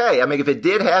that's okay. I mean, if it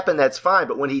did happen, that's fine.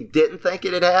 But when he didn't think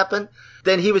it had happened,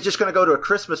 then he was just going to go to a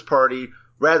Christmas party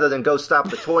rather than go stop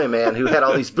the toy man who had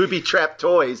all these booby-trapped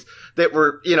toys that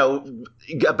were,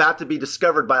 about to be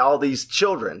discovered by all these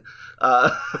children.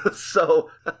 So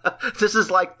this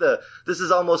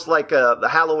is almost like the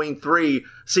Halloween 3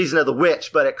 Season of the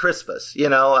Witch, but at Christmas,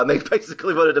 I mean,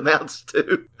 basically what it amounts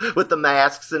to with the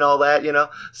masks and all that,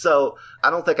 So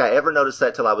I don't think I ever noticed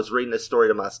that till I was reading this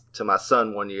story to my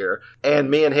son one year,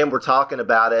 and me and him were talking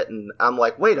about it, and I'm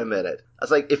like, wait a minute. I was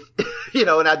like, if,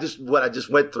 and what I just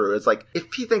went through, it's like,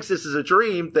 if he thinks this is a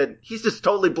dream, then he's just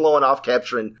totally blowing off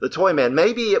capturing the toy man.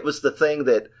 Maybe it was the thing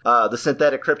that, the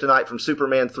synthetic kryptonite from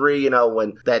Superman 3,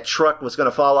 when that truck was going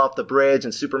to fall off the bridge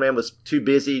and Superman was too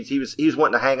busy. He was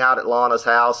wanting to hang out at Lana's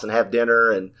house and have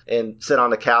dinner and sit on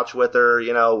the couch with her,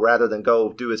 rather than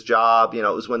go do his job. It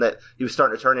was when that he was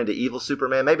starting to turn into evil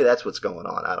Superman. Maybe that's what's going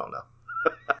on. I don't know.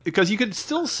 Because you could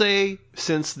still say,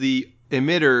 since the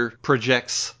emitter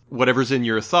projects whatever's in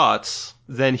your thoughts,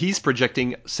 then he's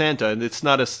projecting Santa, and it's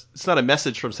not a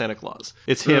message from Santa Claus.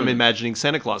 It's him imagining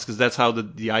Santa Claus, because that's how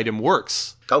the item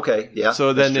works. Okay, yeah.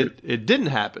 So then it didn't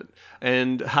happen.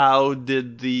 And how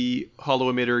did the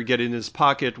holo emitter get in his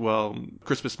pocket? Well,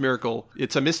 Christmas Miracle,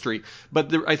 it's a mystery.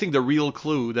 But I think the real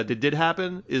clue that it did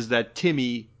happen is that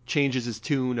Timmy changes his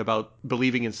tune about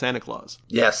believing in Santa Claus.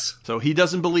 Yes. So he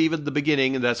doesn't believe at the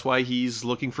beginning, and that's why he's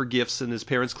looking for gifts in his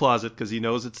parents' closet, because he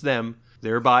knows it's them.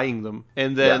 They're buying them.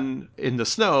 And then in the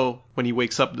snow, when he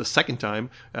wakes up the second time,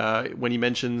 when he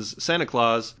mentions Santa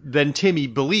Claus, then Timmy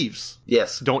believes.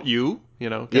 Yes. Don't you?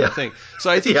 Kind of thing.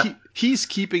 So I think he's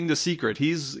keeping the secret.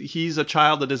 He's a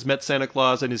child that has met Santa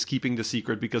Claus and is keeping the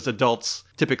secret, because adults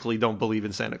typically don't believe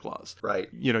in Santa Claus. Right.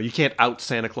 You can't out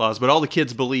Santa Claus, but all the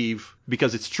kids believe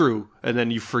because it's true, and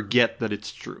then you forget that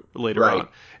it's true later on.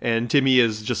 And Timmy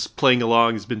is just playing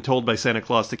along. He's been told by Santa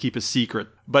Claus to keep a secret.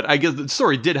 But I guess the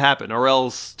story did happen, or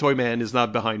else Toyman is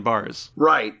not behind bars.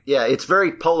 Right. Yeah, it's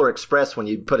very Polar Express when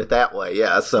you put it that way.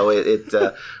 Yeah, so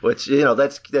which,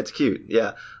 that's cute.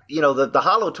 Yeah. The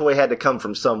holo toy had to come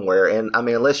from somewhere. And, I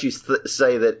mean, unless you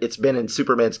say that it's been in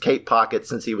Superman's cape pocket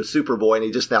since he was Superboy and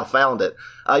he just now found it.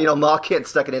 Ma Kent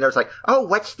stuck it in there. It's like, oh,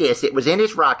 what's this? It was in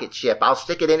his rocket ship. I'll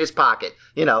stick it in his pocket,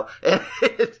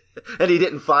 and he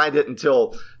didn't find it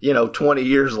until, 20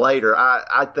 years later.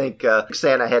 I think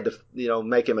Santa had to,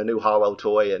 make him a new holo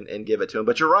toy and give it to him.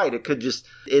 But you're right.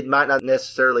 It might not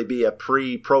necessarily be a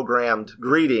pre-programmed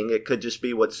greeting. It could just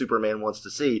be what Superman wants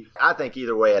to see. I think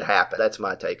either way it happened. That's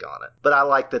my take on it. But I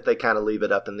like that they kind of leave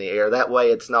it up in the air. That way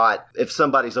it's not, if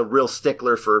somebody's a real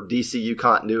stickler for DCU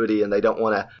continuity and they don't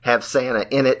want to have Santa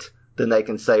in it, then they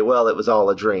can say, well, it was all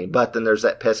a dream. But then there's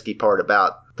that pesky part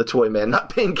about the toy man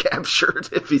not being captured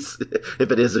if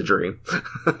it is a dream.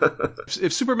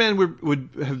 If Superman would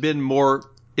have been more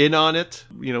in on it,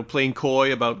 playing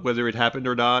coy about whether it happened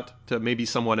or not to maybe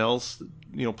someone else,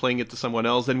 playing it to someone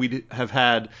else, then we'd have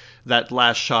had that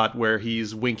last shot where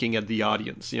he's winking at the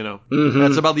audience, Mm-hmm.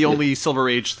 That's about the only Silver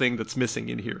Age thing that's missing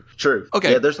in here. True.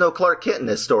 Okay. Yeah, there's no Clark Kent in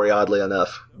this story, oddly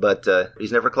enough, but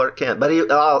he's never Clark Kent. But a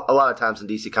lot of times in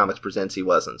DC Comics Presents, he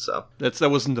wasn't, so. That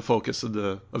wasn't the focus of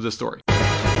the story.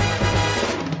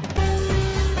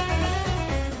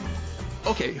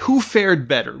 Okay, who fared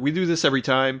better? We do this every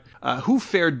time. Who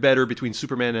fared better between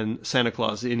Superman and Santa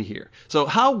Claus in here? So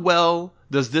how well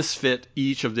does this fit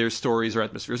each of their stories or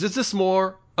atmospheres? Is this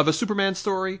more of a Superman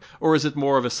story, or is it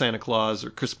more of a Santa Claus or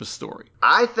Christmas story?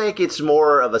 I think it's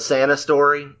more of a Santa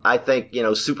story. I think,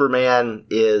 Superman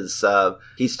is,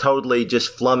 he's totally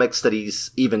just flummoxed that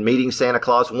he's even meeting Santa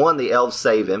Claus. One, the elves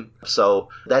save him. So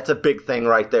that's a big thing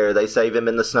right there. They save him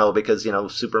in the snow because,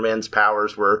 Superman's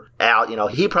powers were out.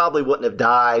 He probably wouldn't have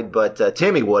died, but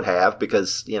Timmy would have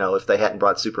because, if they hadn't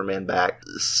brought Superman back.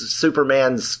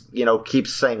 Superman's,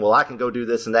 keeps saying, well, I can go do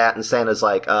this and that. And Santa's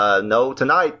like, no,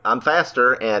 tonight I'm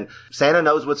faster. And Santa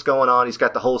knows what's going on. He's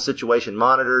got the whole situation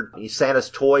monitored.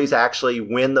 Santa's toys actually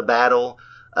win the battle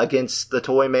against the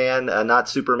Toy Man, not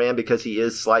Superman, because he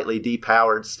is slightly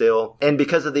depowered still. And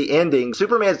because of the ending,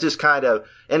 Superman's just kind of,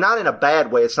 and not in a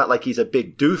bad way, it's not like he's a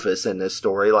big doofus in this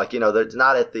story. Like, it's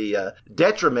not at the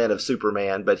detriment of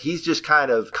Superman, but he's just kind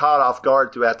of caught off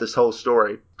guard throughout this whole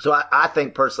story. So I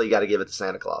think personally you got to give it to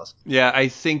Santa Claus. Yeah, I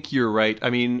think you're right. I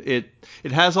mean,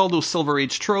 it has all those Silver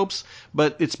Age tropes,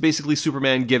 but it's basically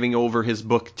Superman giving over his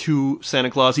book to Santa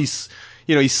Claus. He's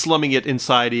slumming it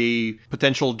inside a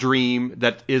potential dream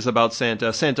that is about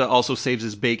Santa. Santa also saves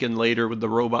his bacon later with the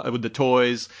robot, with the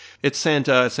toys. It's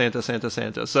Santa.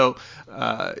 So,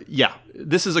 yeah,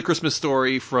 this is a Christmas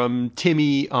story from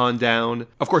Timmy on down.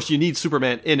 Of course, you need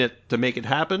Superman in it to make it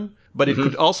happen, but it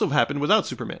could also have happened without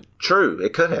Superman. True,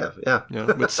 it could have, yeah.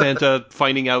 With Santa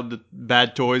finding out that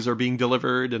bad toys are being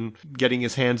delivered and getting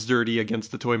his hands dirty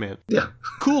against the toy man. Yeah.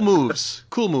 Cool moves.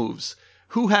 Cool moves.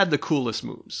 Who had the coolest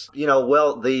moves?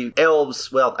 Well, the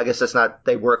elves, I guess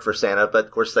they work for Santa, but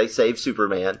of course they save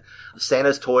Superman.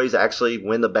 Santa's toys actually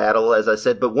win the battle, as I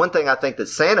said. But one thing I think that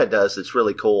Santa does that's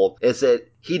really cool is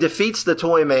that he defeats the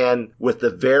toy man with the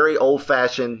very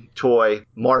old-fashioned toy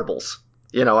marbles.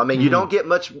 You don't get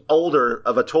much older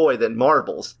of a toy than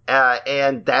marbles.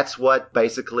 And that's what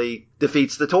basically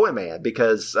defeats the toy man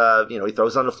because, he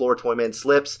throws on the floor, toy man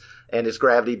slips, and his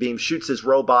gravity beam shoots his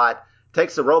robot,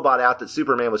 takes the robot out that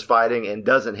Superman was fighting, and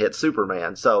doesn't hit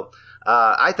Superman. So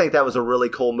I think that was a really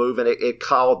cool move, and it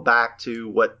called back to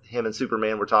what him and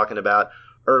Superman were talking about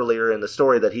earlier in the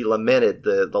story, that he lamented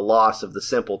the loss of the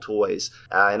simple toys.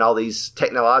 And all these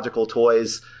technological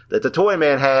toys that the toy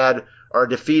man had are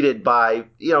defeated by,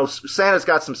 Santa's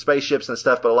got some spaceships and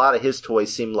stuff, but a lot of his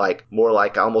toys seem like more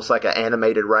like almost like an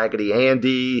animated Raggedy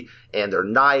Andy, and they're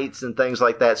knights and things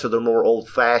like that, so they're more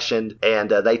old-fashioned, and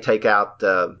they take out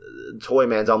Toy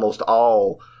Man's almost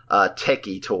all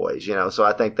techie toys, So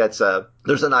I think there's a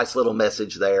nice little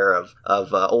message there of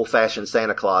old-fashioned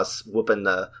Santa Claus whooping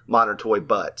the modern toy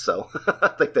butt. So I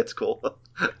think that's cool.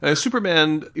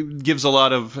 Superman gives a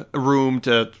lot of room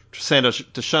to Santa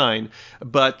to shine,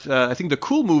 but I think the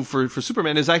cool move for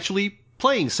Superman is actually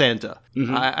playing Santa.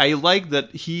 Mm-hmm. I like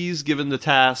that he's given the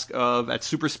task of, at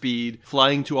super speed,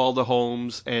 flying to all the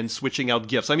homes and switching out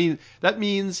gifts. I mean, that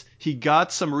means he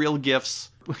got some real gifts,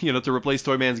 to replace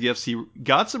Toy Man's gifts. He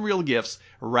got some real gifts,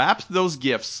 wrapped those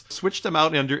gifts, switched them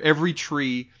out under every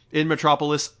tree in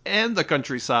Metropolis and the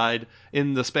countryside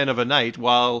in the span of a night,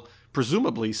 while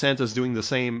presumably Santa's doing the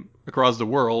same across the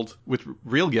world with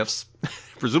real gifts,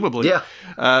 presumably.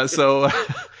 Yeah. So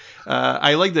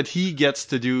I like that he gets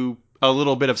to do a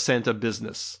little bit of Santa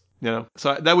business.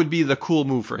 So that would be the cool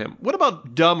move for him. What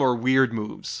about dumb or weird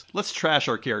moves? Let's trash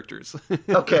our characters.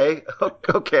 Okay,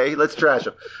 let's trash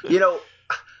them.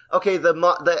 Okay,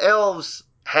 the elves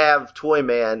have Toy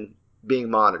Man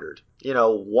being monitored.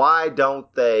 Why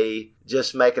don't they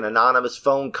just make an anonymous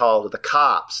phone call to the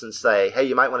cops and say, hey,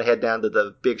 you might want to head down to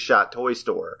the Big Shot toy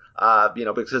store?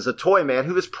 Because the Toy Man,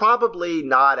 who is probably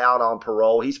not out on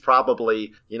parole, he's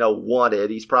probably, wanted.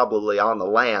 He's probably on the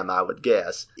lam, I would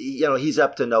guess. He's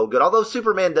up to no good. Although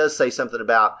Superman does say something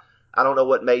about, I don't know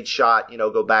what made Shot,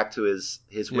 go back to his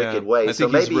wicked ways. I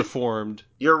think he's reformed.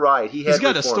 You're right. He's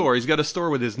got a store. He's got a store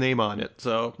with his name on it.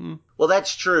 So. Well,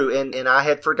 that's true. And I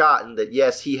had forgotten that,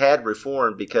 yes, he had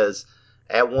reformed, because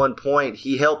at one point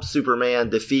he helped Superman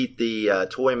defeat the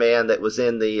Toy Man that was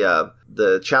in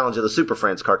the Challenge of the Super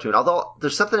Friends cartoon. Although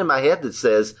there's something in my head that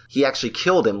says he actually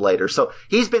killed him later. So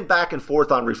he's been back and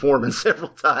forth on reforming several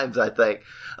times, I think.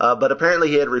 But apparently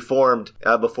he had reformed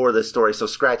before this story, so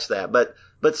scratch that.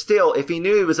 But still, if he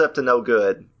knew he was up to no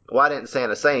good, why didn't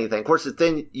Santa say anything? Of course,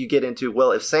 then you get into,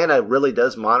 well, if Santa really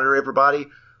does monitor everybody,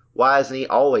 why isn't he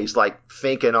always,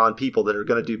 thinking on people that are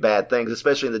going to do bad things,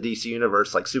 especially in the DC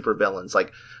universe, like supervillains?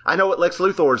 Like, I know what Lex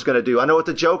Luthor is going to do. I know what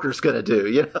the Joker's going to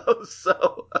do,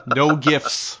 So no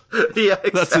gifts. Yeah,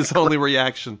 exactly. That's his only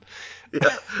reaction.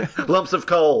 Yeah. Lumps of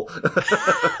coal.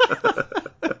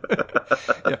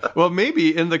 Yeah. Well,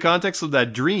 maybe in the context of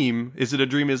that dream, is it a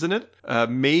dream, isn't it?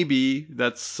 Maybe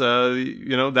that's,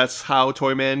 that's how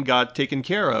Toyman got taken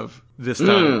care of this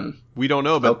time. We don't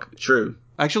know, but... True.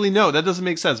 Actually, no, that doesn't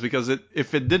make sense, because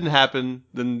if it didn't happen,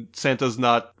 then Santa's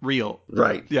not real.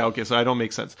 Right. Yeah, okay, so I don't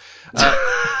make sense.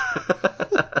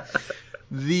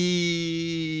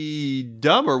 The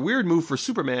dumb or weird move for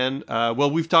Superman,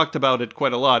 we've talked about it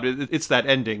quite a lot. It's that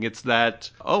ending. It's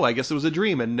that, I guess it was a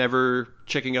dream, and never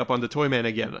checking up on the Toyman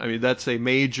again. I mean, that's a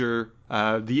major...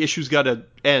 the issue's got to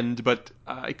end, but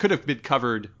it could have been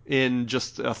covered in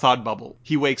just a thought bubble.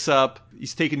 He wakes up,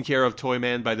 he's taken care of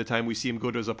Toyman by the time we see him go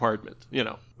to his apartment,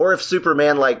 Or if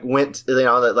Superman, went,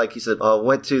 like you said,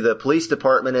 went to the police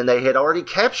department and they had already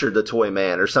captured the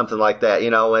Toyman or something like that,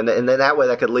 and then that way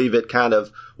that could leave it kind of,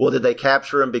 well, did they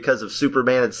capture him because of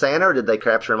Superman and Santa, or did they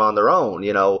capture him on their own,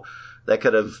 That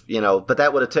could have, but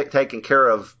that would have taken care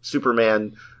of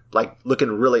Superman looking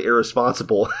really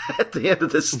irresponsible at the end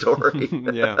of this story.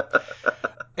 Yeah.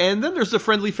 And then there's the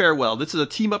friendly farewell. This is a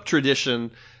team-up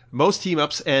tradition. Most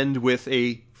team-ups end with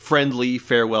a friendly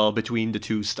farewell between the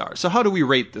two stars. So how do we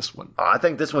rate this one? I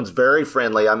think this one's very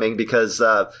friendly. I mean, because,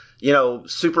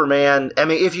 Superman... I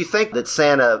mean, if you think that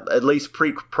Santa at least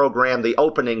pre-programmed the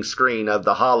opening screen of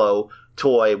the Hollow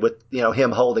toy with,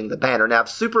 him holding the banner. Now, if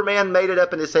Superman made it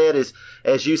up in his head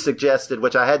as you suggested,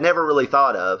 which I had never really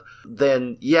thought of,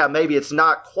 then yeah, maybe it's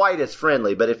not quite as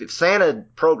friendly. But if Santa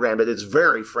programmed it, it's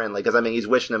very friendly because, he's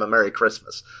wishing him a Merry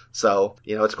Christmas. So,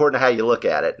 it's according to how you look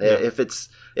at it. Yeah.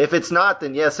 If it's not,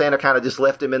 then yeah, Santa kind of just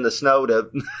left him in the snow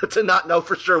to to not know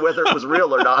for sure whether it was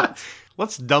real or not.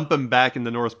 Let's dump him back in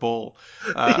the North Pole.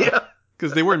 Yeah.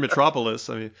 Because they were in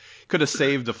Metropolis. Could have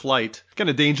saved the flight. Kind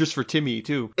of dangerous for Timmy,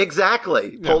 too.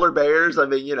 Exactly. Yeah. Polar bears.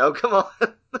 Come on.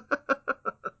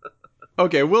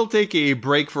 Okay, we'll take a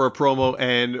break for a promo,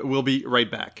 and we'll be right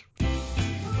back.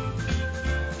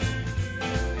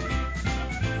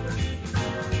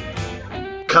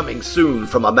 Coming soon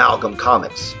from Amalgam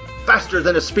Comics. Faster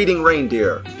than a speeding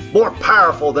reindeer. More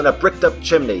powerful than a bricked-up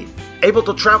chimney. Able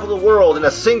to travel the world in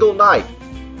a single night.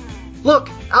 Look,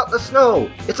 out in the snow.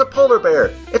 It's a polar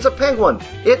bear. It's a penguin.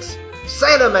 It's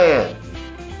Santa Man.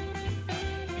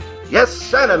 Yes,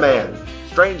 Santa Man.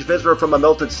 Strange visitor from a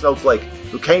melted snowflake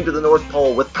who came to the North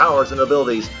Pole with powers and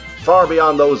abilities far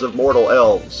beyond those of mortal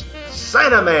elves.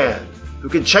 Santa Man, who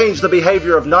can change the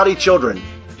behavior of naughty children,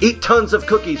 eat tons of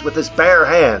cookies with his bare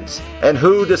hands, and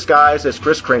who, disguised as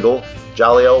Kris Kringle,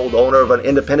 jolly old owner of an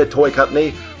independent toy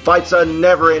company, fights a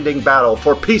never-ending battle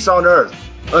for peace on Earth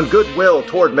and goodwill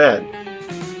toward men.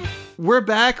 We're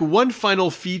back. One final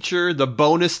feature, the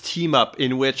bonus team-up,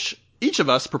 in which each of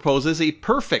us proposes a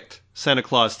perfect Santa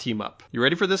Claus team-up. You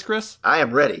ready for this, Chris? I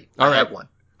am ready. All right. I have one.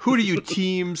 Who do you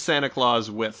team Santa Claus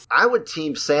with? I would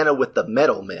team Santa with the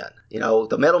Metal Men.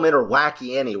 The Metal Men are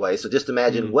wacky anyway, so just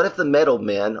imagine, what if the Metal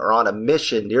Men are on a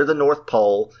mission near the North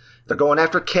Pole, they're going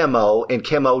after Chemo, and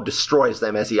Chemo destroys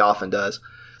them, as he often does.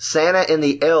 Santa and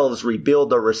the elves rebuild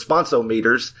their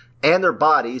responsometers and their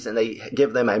bodies, and they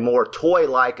give them a more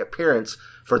toy-like appearance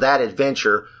for that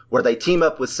adventure, where they team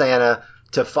up with Santa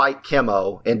to fight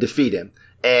Chemo and defeat him.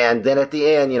 And then at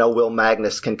the end, Will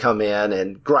Magnus can come in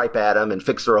and gripe at them and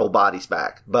fix their old bodies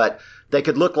back. But they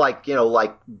could look like,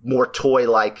 like more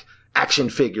toy-like action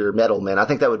figure Metal Men. I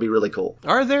think that would be really cool.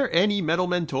 Are there any Metal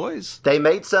Men toys? They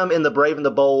made some in the Brave and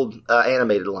the Bold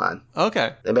animated line.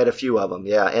 Okay. They made a few of them,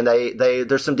 yeah. And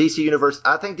there's some DC Universe.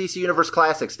 I think DC Universe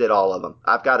Classics did all of them.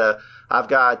 I've got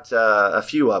a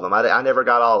few of them. I never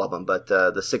got all of them, but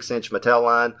the 6-inch Mattel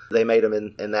line, they made them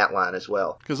in that line as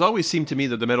well. Because it always seemed to me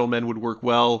that the Metal Men would work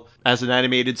well as an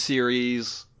animated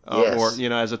series. Yes.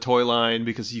 Or, as a toy line,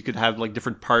 because you could have like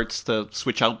different parts to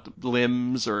switch out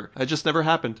limbs, or it just never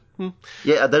happened.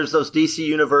 Yeah, there's those DC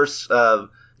Universe,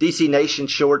 DC Nation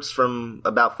shorts from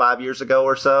about 5 years ago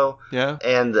or so. Yeah.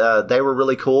 And they were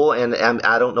really cool, and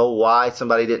I don't know why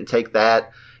somebody didn't take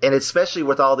that. And especially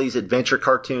with all these adventure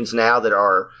cartoons now that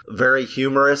are very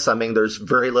humorous. There's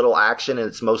very little action, and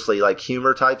it's mostly like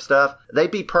humor type stuff.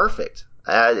 They'd be perfect.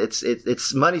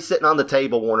 It's money sitting on the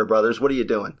table, Warner Brothers. What are you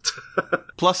doing?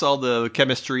 Plus all the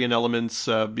chemistry and elements,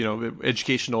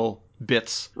 educational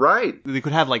bits. Right. They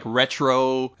could have like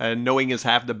retro and knowing is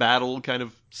half the battle kind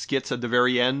of skits at the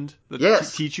very end that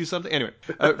yes. teach you something. Anyway,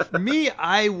 for me,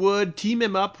 I would team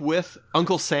him up with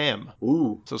Uncle Sam.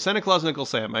 Ooh. So Santa Claus and Uncle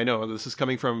Sam. I know this is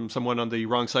coming from someone on the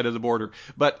wrong side of the border,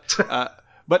 but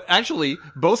but actually,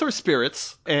 both are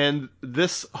spirits, and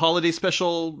this holiday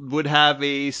special would have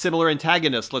a similar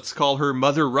antagonist. Let's call her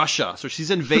Mother Russia. So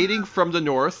she's invading from the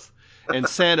north, and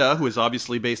Santa, who is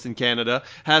obviously based in Canada,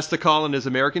 has to call on his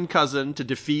American cousin to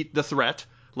defeat the threat,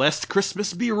 lest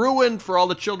Christmas be ruined for all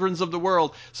the children of the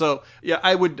world. So, yeah,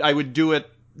 I would do it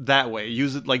that way.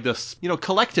 Use it like this,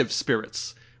 collective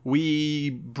spirits.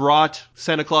 We brought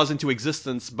Santa Claus into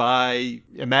existence by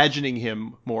imagining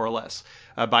him, more or less,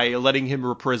 by letting him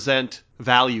represent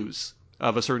values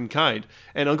of a certain kind.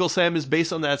 And Uncle Sam is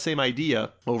based on that same idea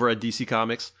over at DC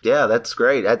Comics. Yeah, that's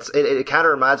great. It kind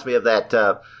of reminds me of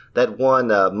that one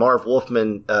Marv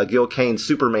Wolfman, Gil Kane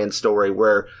Superman story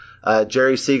where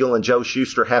Jerry Siegel and Joe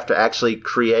Shuster have to actually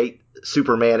create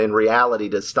Superman in reality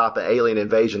to stop an alien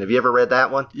invasion. Have you ever read that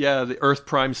one? Yeah, the Earth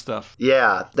Prime stuff.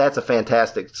 Yeah, that's a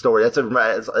fantastic story. That's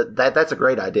a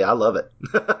great idea. I love it.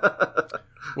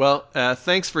 Well,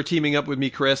 thanks for teaming up with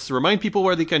me, Chris. Remind people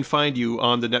where they can find you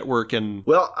on the network.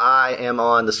 Well, I am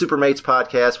on the Supermates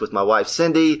podcast with my wife,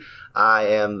 Cindy. I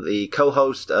am the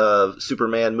co-host of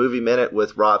Superman Movie Minute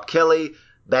with Rob Kelly,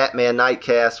 Batman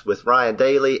Nightcast with Ryan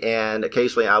Daly, and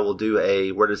occasionally I will do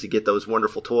a Where Does He Get Those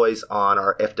Wonderful Toys on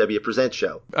our FW Presents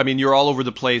show. I mean, you're all over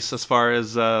the place as far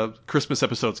as Christmas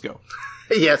episodes go.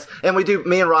 Yes, and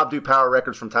me and Rob do Power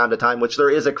Records from time to time, which there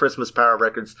is a Christmas Power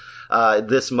Records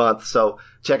this month, so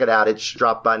check it out. It's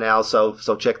dropped by now, so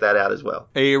check that out as well.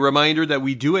 A reminder that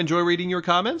we do enjoy reading your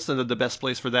comments, and that the best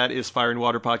place for that is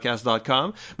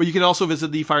fireandwaterpodcast.com. But you can also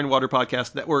visit the Fire and Water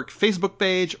Podcast Network Facebook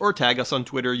page or tag us on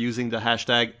Twitter using the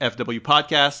hashtag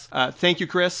FWPodcasts. Thank you,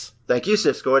 Chris. Thank you,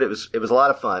 Siskoid. It was a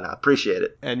lot of fun. I appreciate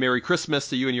it. And Merry Christmas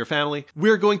to you and your family.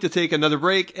 We're going to take another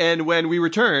break, and when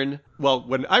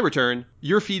I return,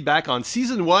 your feedback on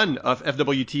Season 1 of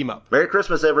FW Team Up. Merry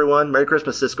Christmas, everyone. Merry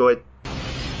Christmas, Siskoid.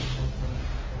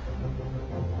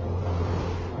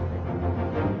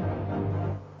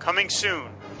 Coming soon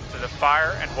to the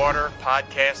Fire and Water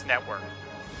Podcast Network.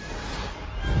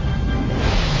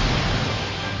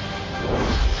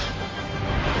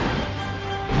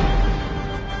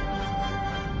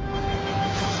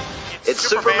 It's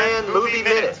Superman Movie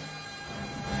Minute.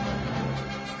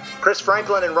 Chris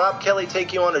Franklin and Rob Kelly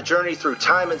take you on a journey through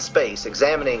time and space,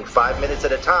 examining 5 minutes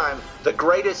at a time the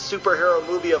greatest superhero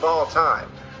movie of all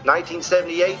time,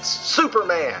 1978's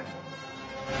Superman.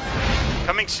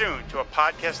 Coming soon to a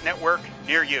podcast network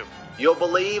near you. You'll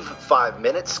believe 5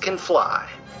 minutes can fly.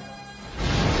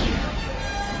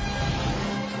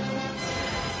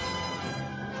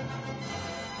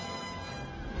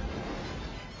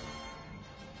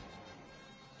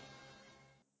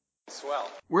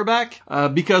 We're back.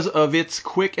 Because of its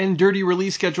quick and dirty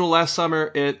release schedule last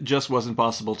summer, it just wasn't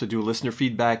possible to do listener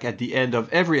feedback at the end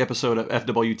of every episode of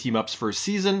FW Team Up's first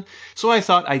season, so I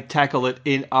thought I'd tackle it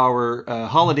in our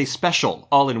holiday special,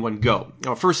 all in one go.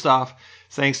 Now, first off,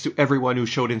 thanks to everyone who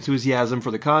showed enthusiasm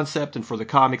for the concept and for the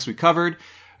comics we covered.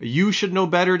 You should know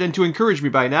better than to encourage me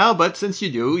by now, but since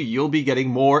you do, you'll be getting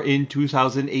more in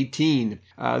 2018.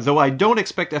 Though I don't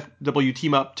expect FW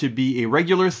Team Up to be a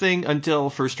regular thing until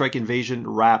First Strike Invasion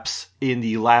wraps in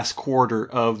the last quarter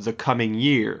of the coming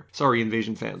year. Sorry,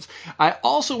 Invasion fans. I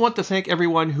also want to thank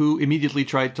everyone who immediately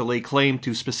tried to lay claim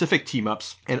to specific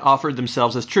team-ups and offered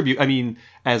themselves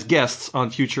as guests on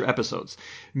future episodes.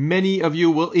 Many of you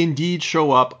will indeed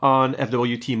show up on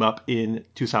FW Team Up in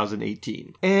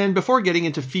 2018. And before getting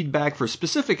into feedback for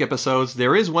specific episodes,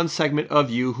 there is one segment of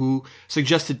you who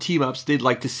suggested team-ups they'd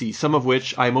like to see, some of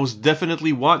which I most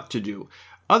definitely want to do.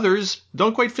 Others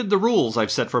don't quite fit the rules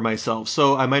I've set for myself,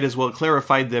 so I might as well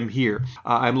clarify them here.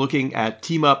 I'm looking at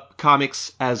team-up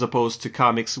comics as opposed to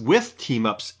comics with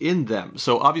team-ups in them.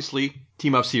 So obviously,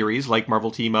 team-up series like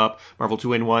Marvel Team Up, Marvel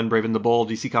 2-in-1, Brave and the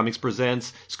Bold, DC Comics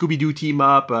Presents, Scooby-Doo Team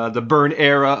Up, the Byrne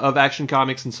era of Action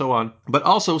Comics, and so on. But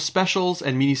also specials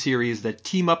and miniseries that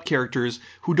team up characters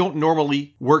who don't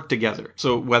normally work together.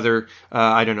 So whether,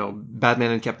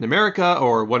 Batman and Captain America,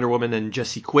 or Wonder Woman and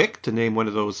Jesse Quick, to name one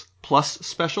of those plus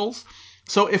specials.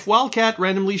 So if Wildcat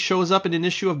randomly shows up in an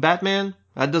issue of Batman,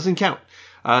 that doesn't count.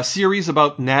 Series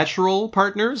about natural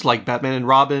partners like Batman and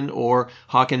Robin or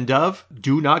Hawk and Dove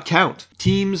do not count.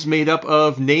 Teams made up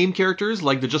of name characters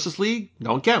like the Justice League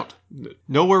don't count.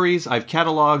 No worries, I've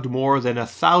cataloged more than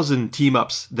 1,000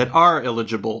 team-ups that are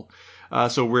eligible,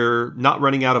 so we're not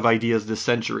running out of ideas this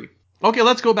century. Okay,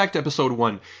 let's go back to episode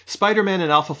 1. Spider-Man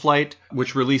and Alpha Flight,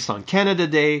 which released on Canada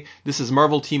Day. This is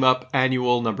Marvel Team Up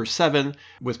Annual number 7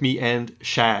 with me and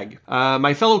Shag.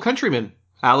 My fellow countryman,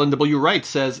 Alan W. Wright,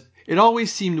 says, "It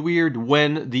always seemed weird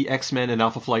when the X-Men and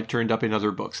Alpha Flight turned up in other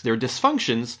books. Their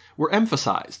dysfunctions were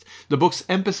emphasized. The book's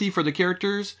empathy for the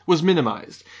characters was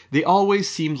minimized. They always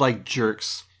seemed like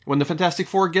jerks. When the Fantastic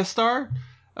Four guest star,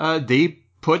 they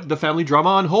put the family drama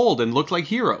on hold and looked like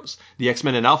heroes. The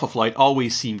X-Men and Alpha Flight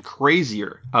always seemed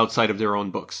crazier outside of their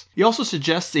own books." He also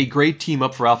suggests a great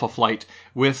team-up for Alpha Flight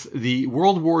with the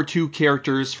World War II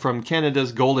characters from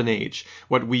Canada's Golden Age,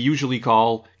 what we usually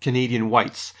call Canadian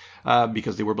whites.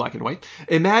 Because they were black and white.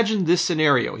 Imagine this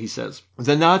scenario, he says.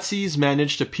 The Nazis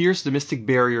managed to pierce the mystic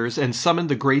barriers and summon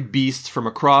the great beasts from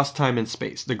across time and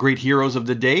space. The great heroes of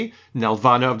the day,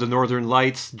 Nelvana of the Northern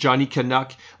Lights, Johnny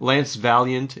Canuck, Lance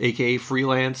Valiant, aka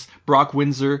Freelance, Brock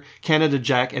Windsor, Canada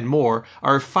Jack, and more,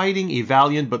 are fighting a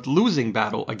valiant but losing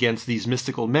battle against these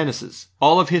mystical menaces.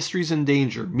 All of history's in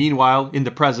danger. Meanwhile, in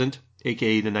the present,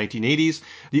 aka the 1980s,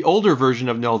 the older version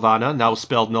of Nelvana, now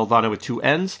spelled Nelvana with 2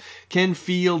 N's, can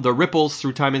feel the ripples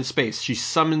through time and space. She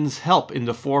summons help in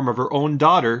the form of her own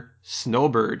daughter,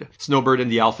 Snowbird. Snowbird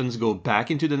and the Alphans go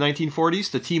back into the 1940s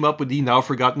to team up with the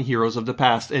now-forgotten heroes of the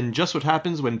past. And just what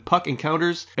happens when Puck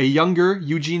encounters a younger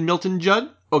Eugene Milton Judd?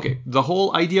 Okay, the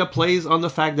whole idea plays on the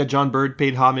fact that John Byrne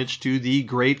paid homage to the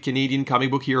great Canadian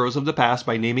comic book heroes of the past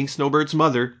by naming Snowbird's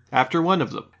mother after one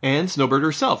of them. And Snowbird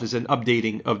herself is an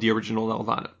updating of the original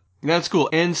Nelvana. That's cool.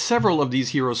 And several of these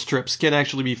hero strips can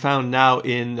actually be found now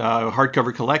in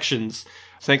hardcover collections,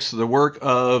 thanks to the work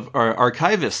of our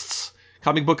archivists,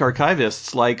 comic book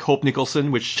archivists like Hope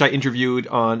Nicholson, which I interviewed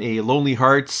on a Lonely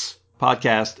Hearts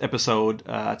podcast episode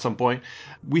at some point.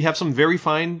 We have some very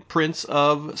fine prints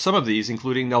of some of these,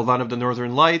 including Nelvana of the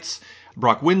Northern Lights,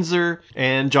 Brock Windsor,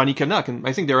 and Johnny Canuck. And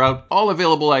I think they're out, all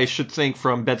available, I should think,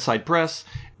 from Bedside Press.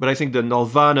 But I think the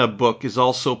Nelvana book is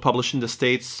also published in the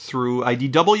States through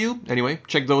IDW. Anyway,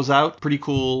 check those out. Pretty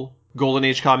cool Golden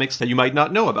Age comics that you might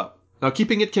not know about. Now,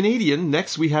 keeping it Canadian,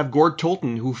 next we have Gord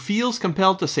Tolton, who feels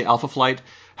compelled to say Alpha Flight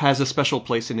has a special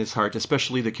place in his heart,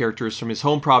 especially the characters from his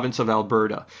home province of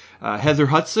Alberta. Heather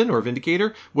Hudson, or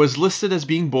Vindicator, was listed as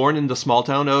being born in the small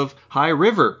town of High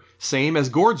River, same as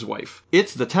Gord's wife.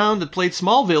 It's the town that played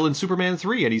Smallville in Superman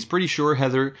 3, and he's pretty sure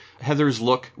Heather's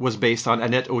look was based on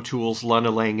Annette O'Toole's Lana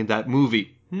Lang in that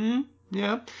movie.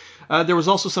 Yeah. There was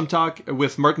also some talk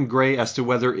with Martin Gray as to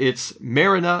whether it's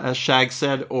Marina, as Shag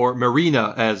said, or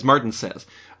Marina, as Martin says.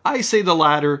 I say the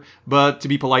latter, but to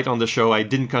be polite on the show, I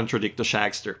didn't contradict the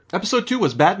Shagster. Episode 2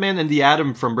 was Batman and the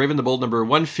Atom from Brave and the Bold number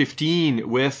 115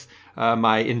 with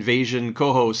my Invasion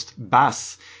co-host,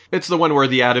 Bass. It's the one where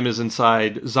the Atom is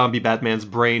inside zombie Batman's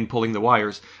brain pulling the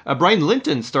wires. Brian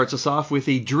Linton starts us off with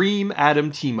a Dream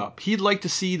Atom team-up. He'd like to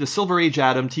see the Silver Age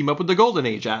Atom team up with the Golden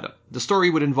Age Atom. The story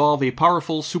would involve a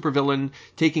powerful supervillain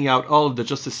taking out all of the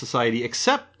Justice Society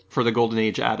except for the Golden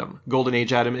Age Atom. Golden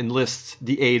Age Atom enlists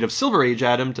the aid of Silver Age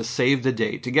Atom to save the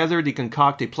day. Together, they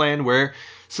concoct a plan where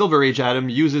Silver Age Atom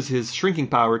uses his shrinking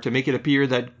power to make it appear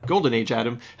that Golden Age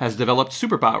Atom has developed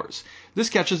superpowers. This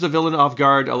catches the villain off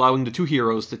guard, allowing the two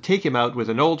heroes to take him out with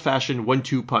an old-fashioned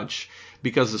 1-2 punch.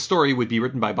 Because the story would be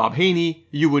written by Bob Haney,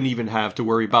 you wouldn't even have to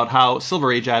worry about how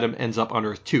Silver Age Atom ends up on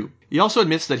Earth 2. He also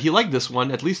admits that he liked this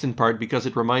one, at least in part because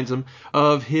it reminds him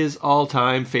of his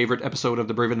all-time favorite episode of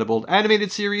the Brave and the Bold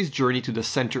animated series, Journey to the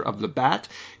Center of the Bat.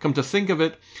 Come to think of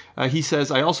it, he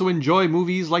says, I also enjoy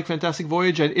movies like Fantastic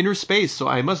Voyage and Inner Space, so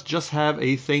I must just have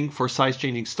a thing for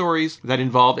size-changing stories that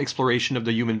involve exploration of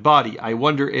the human body. I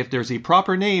wonder if there's a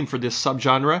proper name for this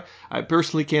subgenre. I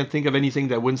personally can't think of anything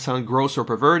that wouldn't sound gross or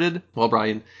perverted. Well,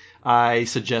 Brian, I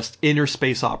suggest Inner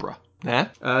Space Opera.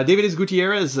 David S.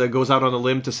 Gutierrez goes out on a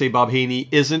limb to say Bob Haney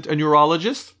isn't a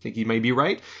neurologist. I think he may be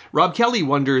right. Rob Kelly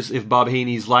wonders if Bob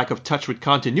Haney's lack of touch with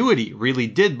continuity really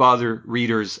did bother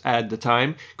readers at the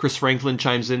time. Chris Franklin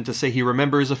chimes in to say he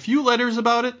remembers a few letters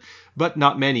about it, but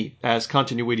not many, as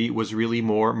continuity was really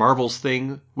more Marvel's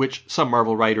thing, which some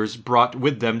Marvel writers brought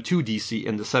with them to DC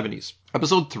in the 70s.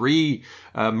 Episode 3,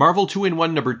 Marvel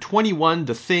 2-in-1 number 21,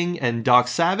 The Thing and Doc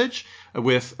Savage,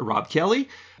 with Rob Kelly.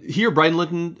 Here, Brian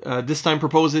Linton this time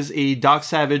proposes a Doc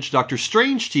Savage, Doctor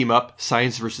Strange team-up,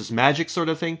 science versus magic sort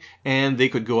of thing, and they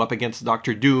could go up against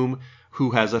Doctor Doom,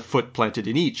 who has a foot planted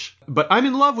in each. But I'm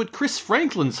in love with Chris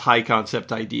Franklin's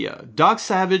high-concept idea. Doc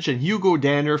Savage and Hugo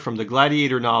Danner from the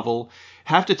Gladiator novel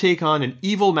have to take on an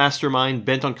evil mastermind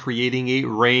bent on creating a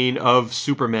reign of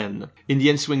supermen. In the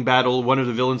ensuing battle, one of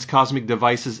the villain's cosmic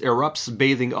devices erupts,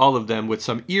 bathing all of them with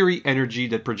some eerie energy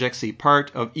that projects a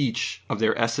part of each of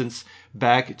their essence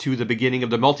back to the beginning of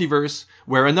the multiverse,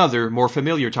 where another, more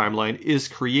familiar timeline is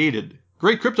created.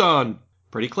 Great Krypton!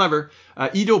 Pretty clever.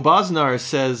 Ido Bosnar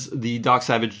says the Doc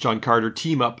Savage John Carter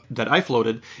team-up that I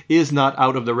floated is not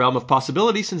out of the realm of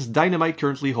possibility since Dynamite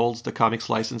currently holds the comics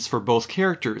license for both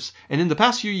characters. And in the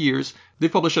past few years,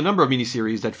 they've published a number of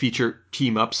miniseries that feature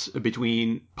team-ups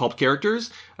between pulp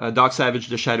characters. Doc Savage,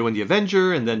 the Shadow and the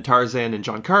Avenger, and then Tarzan and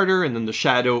John Carter, and then the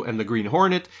Shadow and the Green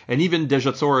Hornet, and even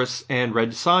Dejasaurus and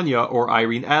Red Sonja or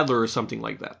Irene Adler or something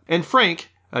like that. And Frank,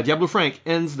 Diablo Frank,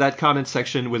 ends that comment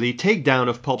section with a takedown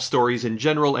of pulp stories in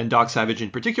general and Doc Savage in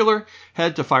particular.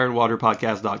 Head to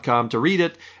fireandwaterpodcast.com to read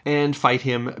it and fight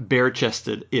him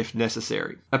bare-chested if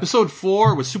necessary. Episode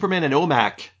 4 was Superman and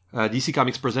OMAC. DC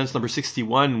Comics Presents number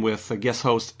 61 with guest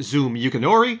host Zoom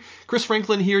Yukinori. Chris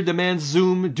Franklin here demands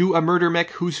Zoom do a Murder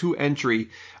Mech Who's Who entry.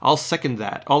 I'll second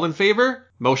that. All in favor?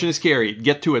 Motion is carried.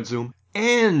 Get to it, Zoom.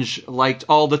 Ange liked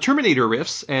all the Terminator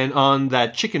riffs, and on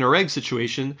that chicken or egg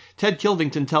situation, Ted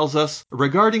Kilvington tells us,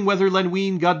 regarding whether Len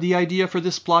Wein got the idea for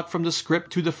this plot from the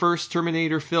script to the first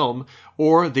Terminator film,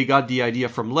 or they got the idea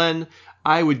from Len,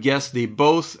 I would guess they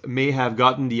both may have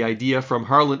gotten the idea from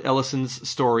Harlan Ellison's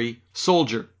story,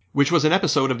 Soldier, which was an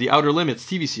episode of the Outer Limits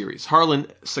TV series. Harlan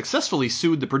successfully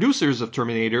sued the producers of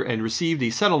Terminator and received a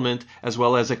settlement as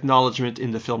well as acknowledgement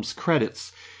in the film's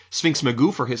credits. Sphinx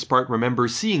Magoo, for his part,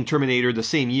 remembers seeing Terminator the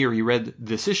same year he read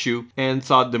this issue and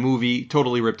thought the movie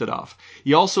totally ripped it off.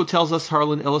 He also tells us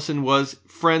Harlan Ellison was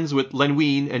friends with Len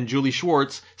Wein and Julie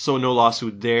Schwartz, so no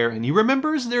lawsuit there, and he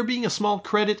remembers there being a small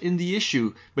credit in the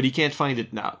issue, but he can't find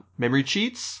it now. memory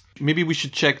cheats? Maybe we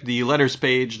should check the letters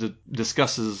page that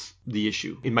discusses the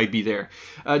issue. It might be there.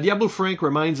 Diablo Frank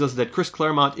reminds us that Chris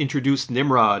Claremont introduced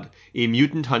Nimrod, a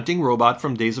mutant hunting robot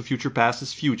from Days of Future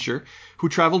Past's future, who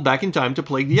traveled back in time to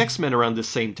plague the X-Men around this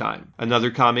same time. Another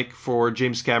comic for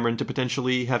James Cameron to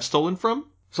potentially have stolen from?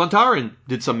 Sontaran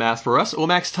did some math for us.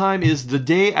 OMAC's time is the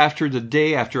day after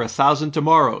 1,000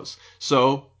 tomorrows.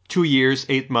 So 2 years,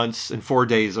 8 months, and 4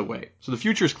 days away. So the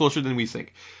future is closer than we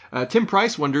think. Tim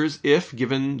Price wonders if,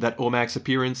 given that OMAC's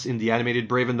appearance in the animated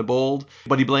Brave and the Bold,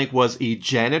 Buddy Blank was a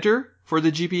janitor for the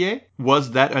GPA,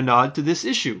 was that a nod to this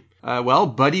issue? Well,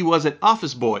 Buddy was an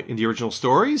office boy in the original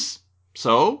stories,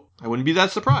 so I wouldn't be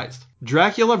that surprised.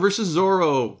 Dracula vs.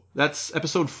 Zorro. That's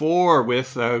episode 4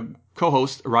 with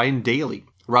co-host Ryan Daly.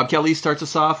 Rob Kelly starts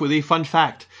us off with a fun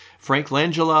fact. Frank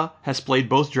Langella has played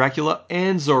both Dracula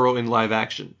and Zorro in live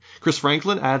action. Chris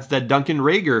Franklin adds that Duncan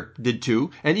Rager did too,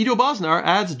 and Ido Bosnar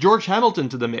adds George Hamilton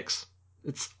to the mix.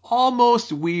 It's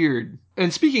almost weird.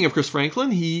 And speaking of Chris Franklin,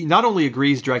 he not only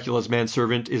agrees Dracula's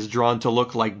manservant is drawn to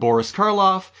look like Boris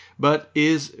Karloff, but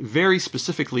is very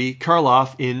specifically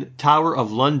Karloff in Tower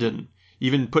of London.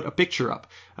 Even put a picture up.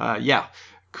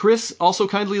 Chris also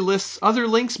kindly lists other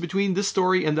links between this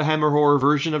story and the Hammer Horror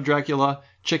version of Dracula.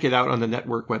 Check it out on the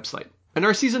network website. And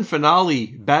our season finale,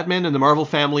 Batman and the Marvel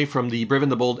Family from the Brave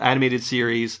and the Bold animated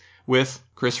series with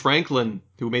Chris Franklin,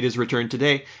 who made his return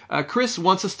today. Chris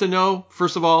wants us to know,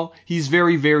 first of all, he's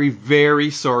very, very, very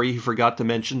sorry he forgot to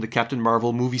mention the Captain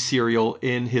Marvel movie serial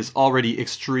in his already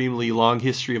extremely long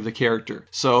history of the character.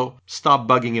 So stop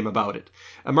bugging him about it.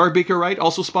 Mark Baker Wright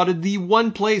also spotted the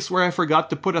one place where I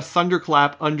forgot to put a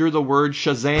thunderclap under the word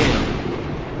Shazam.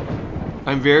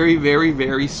 I'm very, very,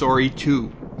 very sorry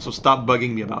too. So stop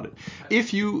bugging me about it.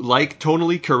 If you like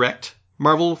tonally correct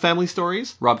Marvel family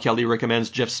stories, Rob Kelly recommends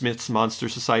Jeff Smith's Monster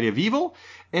Society of Evil,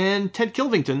 and Ted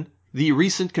Kilvington, the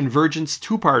recent Convergence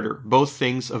two-parter. Both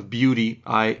things of beauty,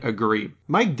 I agree.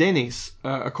 Mike Dennis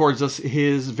accords us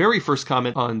his very first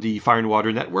comment on the Fire and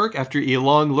Water Network after a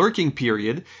long lurking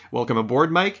period. Welcome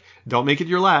aboard, Mike. Don't make it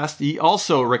your last. He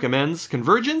also recommends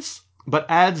Convergence, but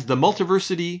adds the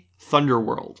Multiversity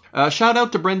Thunderworld. Shout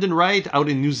out to Brendan Wright out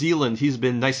in New Zealand. He's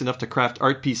been nice enough to craft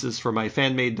art pieces for my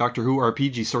fan-made Doctor Who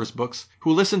RPG source books,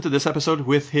 who listened to this episode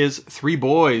with his 3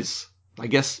 boys. I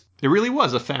guess it really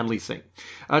was a family thing.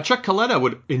 Chuck Coletta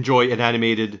would enjoy an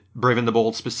animated Brave and the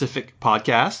Bold specific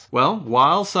podcast. Well,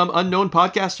 while some unknown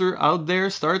podcaster out there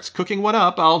starts cooking one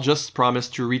up, I'll just promise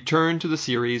to return to the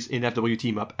series in FW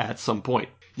Team Up at some point.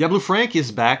 Diablo Frank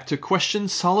is back to question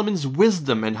Solomon's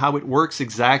wisdom and how it works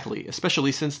exactly,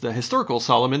 especially since the historical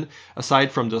Solomon,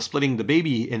 aside from the splitting the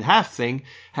baby in half thing,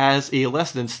 has a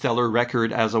less than stellar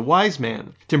record as a wise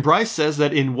man. Tim Price says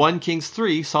that in 1 Kings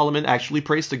 3, Solomon actually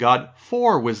prays to God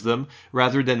for wisdom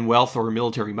rather than wealth or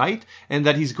military might, and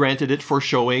that he's granted it for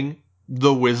showing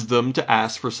the wisdom to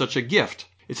ask for such a gift.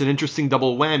 It's an interesting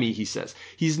double whammy, he says.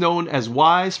 He's known as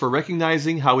wise for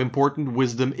recognizing how important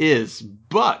wisdom is,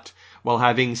 but while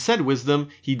having said wisdom,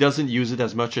 he doesn't use it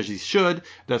as much as he should.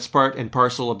 That's part and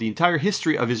parcel of the entire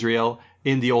history of Israel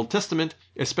in the Old Testament,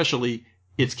 especially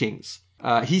its kings.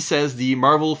 He says the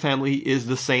Marvel family is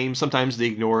the same. Sometimes they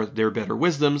ignore their better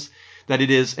wisdoms, that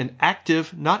it is an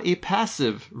active, not a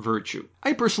passive virtue.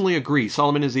 I personally agree.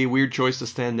 Solomon is a weird choice to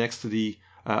stand next to the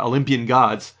Olympian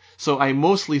gods. So I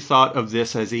mostly thought of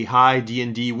this as a high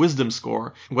D&D wisdom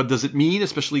score. What does it mean,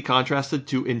 especially contrasted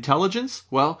to intelligence?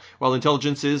 Well, while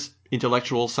intelligence is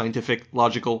intellectual, scientific,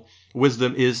 logical,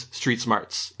 wisdom is street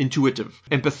smarts, intuitive,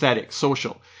 empathetic,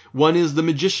 social. One is the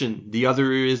magician, the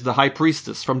other is the high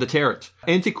priestess from the tarot.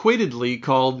 Antiquatedly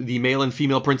called the male and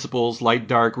female principles, light,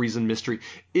 dark, reason, mystery.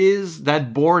 Is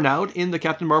that borne out in the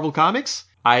Captain Marvel comics?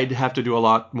 I'd have to do a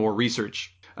lot more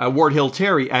research. Ward Hill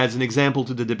Terry adds an example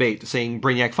to the debate, saying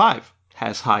Brainiac 5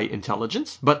 has high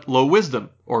intelligence, but low wisdom,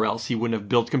 or else he wouldn't have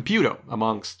built Computo,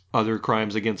 amongst other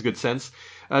crimes against good sense.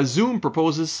 Zoom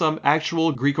proposes some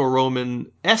actual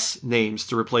Greco-Roman S names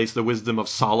to replace the wisdom of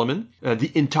Solomon,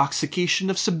 the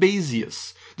intoxication of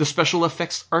Sabazius, the special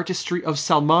effects artistry of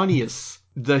Salmonius,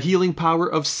 the healing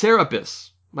power of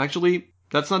Serapis. Actually,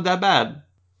 that's not that bad.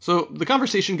 So the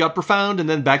conversation got profound and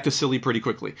then back to silly pretty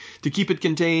quickly. To keep it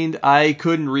contained, I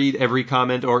couldn't read every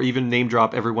comment or even name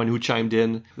drop everyone who chimed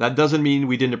in. That doesn't mean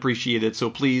we didn't appreciate it, so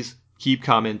please keep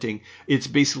commenting. It's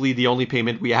basically the only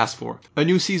payment we asked for. A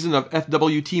new season of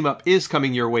FW Team Up is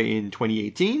coming your way in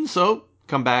 2018, so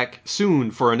come back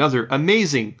soon for another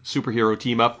amazing superhero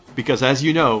team up, because as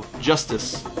you know,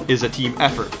 justice is a team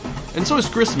effort. And so is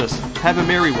Christmas. Have a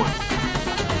merry one.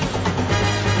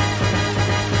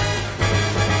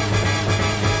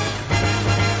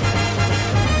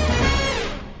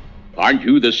 Aren't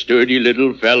you the sturdy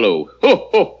little fellow? Ho,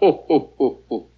 ho, ho, ho, ho, ho.